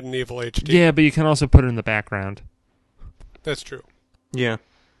Beyond Good and Evil HD. Yeah, but you can also put it in the background. That's true. Yeah.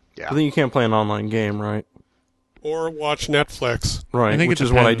 But then you can't play an online game, right? Or watch Netflix. Right, which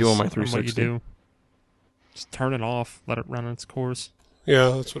is what I do on my 360. On what you do. Just turn it off, let it run its course. Yeah,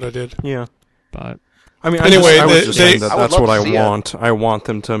 that's what I did. Yeah. But I mean, anyway, I was just saying that's what I want. It. I want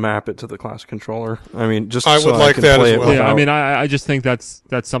them to map it to the Classic Controller. I mean, just I so would like I can that play as it well. without... Yeah, I mean, I just think that's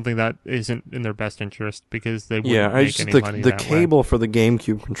something that isn't in their best interest because they wouldn't make any money the that cable way. for the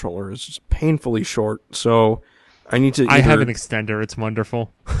GameCube controller is just painfully short, so I need to. I have an extender. It's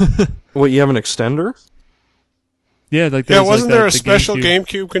wonderful. What, you have an extender? Yeah, wasn't there a special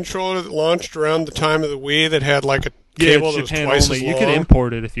GameCube controller that launched around the time of the Wii that had like a cable that was Japan twice only. as long? You could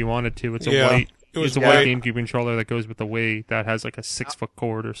import it if you wanted to. It's a white. It's a white GameCube controller that goes with the Wii that has like a 6-foot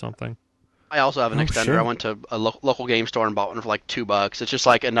cord or something. I also have an extender. Sure. I went to a local game store and bought one for like $2. It's just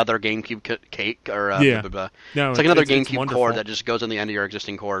like another GameCube cake or No, it's like another it's GameCube wonderful. cord that just goes in the end of your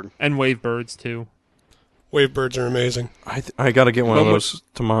existing cord. And Wavebirds too. Wavebirds are amazing. I got to get one of those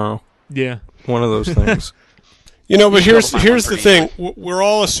tomorrow. Yeah. One of those things. But here's the thing. We're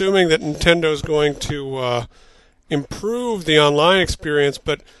all assuming that Nintendo's going to improve the online experience,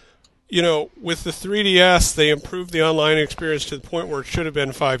 but with the 3DS, they improved the online experience to the point where it should have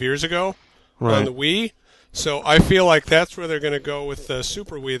been 5 years ago on the Wii. So I feel like that's where they're going to go with the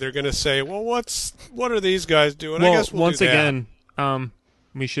Super Wii. They're going to say, well, what are these guys doing? Well, I guess we'll once do that. again,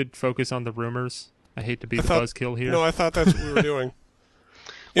 we should focus on the rumors I hate to be I the thought- buzzkill here. No, I thought that's what we were doing.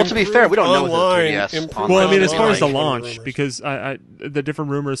 Well, to be fair, we don't know with the 3DS Improved Well, I mean, as online. far as the online launch, rumors. because the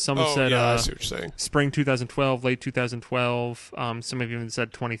different rumors, some have Oh, said yeah, I see what you're saying. spring 2012, late 2012. Some have even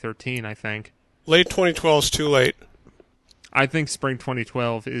said 2013, I think. Late 2012 is too late. I think spring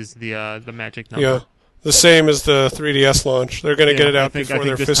 2012 is the magic number. Yeah. The same as the 3DS launch. They're going to get it I out think before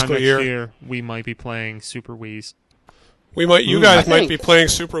their this fiscal time next year. we might be playing Super Wii's. You guys I might think- be playing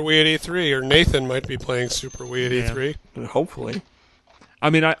Super Wii at E3, or Nathan might be playing Super Wii at Yeah. E3. Hopefully. I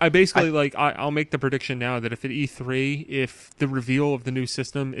mean, I basically I'll make the prediction now that if at E3, if the reveal of the new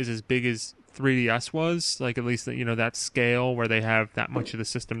system is as big as 3DS was, like at least that scale where they have that much of the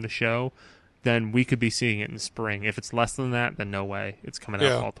system to show, then we could be seeing it in spring. If it's less than that, then no way. It's coming out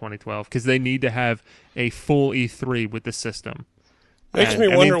Yeah. fall 2012 because they need to have a full E3 with the system. Makes And, me I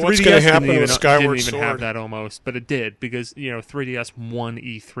mean, wonder what's 3DS going to happen didn't with even, Skyward didn't even have Sword. that almost, but it did because 3DS won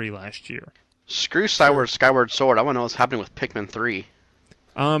E3 last year. Screw Skyward Sword. I want to know what's happening with Pikmin 3.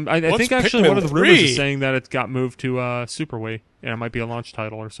 I What's think actually Pikmin one of the rumors 3? is saying that it got moved to Super Wii, and it might be a launch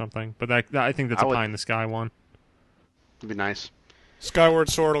title or something. But I think that's a pie in the sky one. It'd be nice. Skyward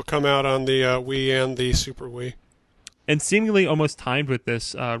Sword will come out on the Wii and the Super Wii. And seemingly almost timed with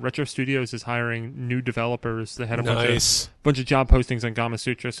this, Retro Studios is hiring new developers. They had a bunch of job postings on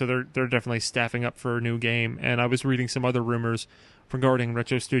Gamasutra, so they're definitely staffing up for a new game. And I was reading some other rumors regarding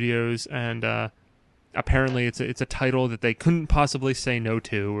Retro Studios, and apparently it's a title that they couldn't possibly say no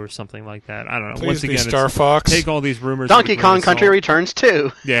to, or something like that. I don't know. Please Once be again, Star Fox. take all these rumors. Donkey with a grain Kong of Country salt. Returns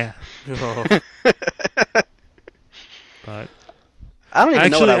 2. Yeah, Oh. but. I don't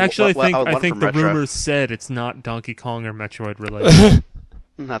even know what I Actually, what I would I want think from the Retro. rumors said it's not Donkey Kong or Metroid related.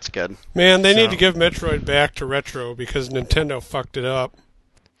 That's good. Man, they need So- to give Metroid back to Retro because Nintendo fucked it up.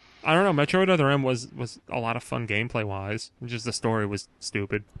 I don't know. Metroid Other M was a lot of fun gameplay wise. Just the story was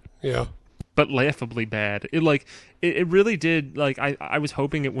stupid, Yeah. but laughably bad. It really did. Like I was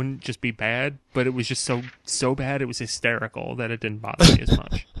hoping it wouldn't just be bad, but it was just so bad it was hysterical that it didn't bother me as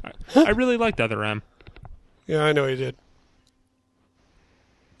much. I really liked Other M, Yeah, I know you did.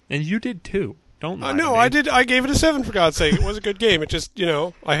 and you did too. Don't lie. No, to me. I did. I gave it a 7 for God's sake. It was a good game. It just,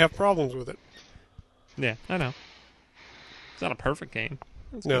 I have problems with it. Yeah, I know. It's not a perfect game.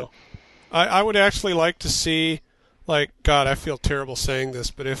 No. I would actually like to see, God, I feel terrible saying this,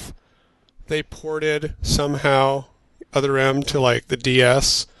 but if they ported somehow Other M to, the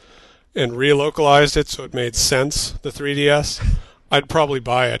DS and relocalized it so it made sense, the 3DS, I'd probably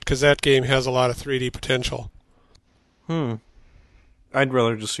buy it, because that game has a lot of 3D potential. I'd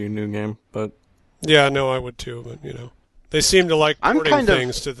rather just see a new game, but Yeah, no, I would too, but, They seem to like I'm porting kind of-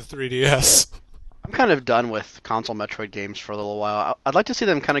 things to the 3DS. I'm kind of done with console Metroid games for a little while. I'd like to see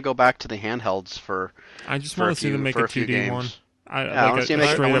them kind of go back to the handhelds for. I just for want a to see them few- make for a a few 2D games. one. I Like wanna see a them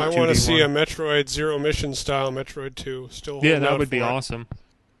make- straight I up want to 2D see a one. Metroid Zero Mission style Metroid 2 still. Yeah, holding that out would be for it. awesome.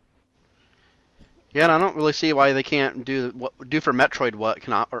 Yeah, and I don't really see why they can't do for Metroid what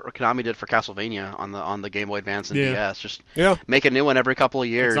Konami did for Castlevania on the Game Boy Advance and Yeah. DS. Just Yeah. make a new one every couple of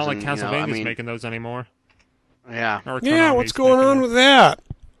years. It's not like and, Castlevania's making those anymore. Yeah. Or Yeah, Konami's what's going making on them. with that?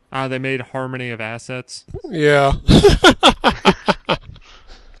 They made Harmony of Assets. Yeah.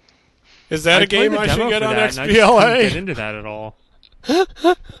 Is that a game I should get on And I just couldn't get XBLA? into that at all.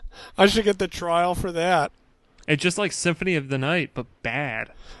 I should get the trial for that. It's just like Symphony of the Night, but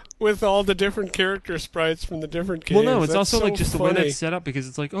bad. With all the different character sprites from the different games. Well, no, it's That's also so like just the funny. way that's set up because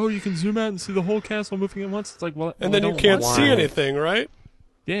it's like, oh, you can zoom out and see the whole castle moving at once. It's like, well, And I then you don't can't want see to. anything, right?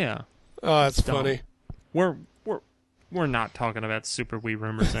 Yeah, Oh, that's dumb. funny. we're not talking about Super Wii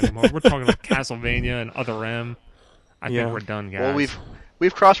rumors anymore. We're talking about Castlevania and Other M. I Yeah. think we're done, guys. Well,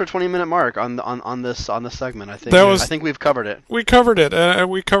 we've crossed our 20-minute mark on this segment. I think That I think we've covered it. We covered it.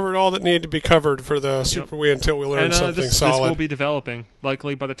 We covered all that needed to be covered for the Super Wii until we learned and something this solid. will be developing.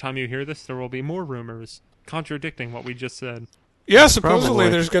 Likely by the time you hear this, there will be more rumors contradicting what we just said. Yeah, supposedly Probably.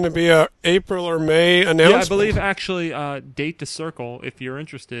 there's going to be a April or May announcement. Yeah, I believe actually date to circle, if you're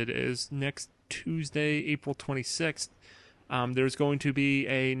interested, is next Tuesday, April 26th. There's going to be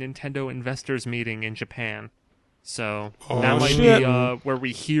a Nintendo investors meeting in Japan. So Oh, that might shit. be where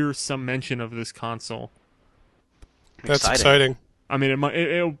we hear some mention of this console. That's exciting. I mean,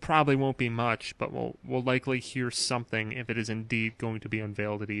 it probably won't be much, but we'll likely hear something if it is indeed going to be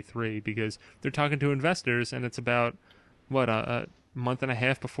unveiled at E3 because they're talking to investors and it's about a month and a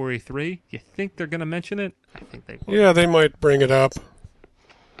half before E3. You think they're going to mention it? I think they will. Yeah, they might bring it up.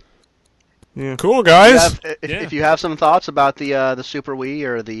 yeah. Cool, guys. If you have some thoughts about the Super Wii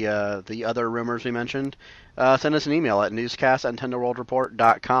or the other rumors we mentioned, send us an email at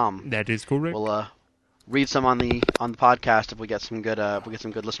newscast@nintendoworldreport.com. That is correct. We'll read some on the podcast if we get some good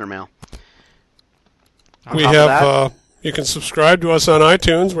listener mail. We top of have. You can subscribe to us on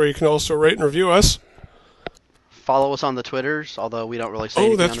iTunes, where you can also rate and review us. Follow us on the Twitters, although we don't really say Oh,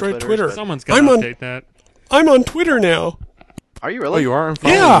 anything that's on the right, Twitters, Twitter. but- Someone's got to update that. I'm on Twitter now. Are you Oh, really? you are? I'm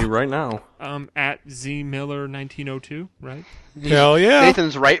following Yeah. you right now. At ZMiller1902, right? Hell yeah.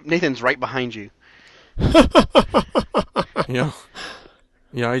 Nathan's right behind you. Yeah.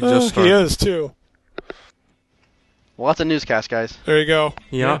 Yeah, I just He started. is, too. Well, that's a newscast, guys. There you go.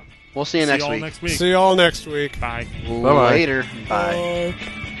 Yeah. We'll see you See next you all week. next week. See you all next week. Bye. Bye-bye. Later. Bye.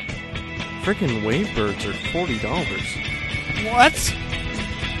 Freaking wave birds are $40. What?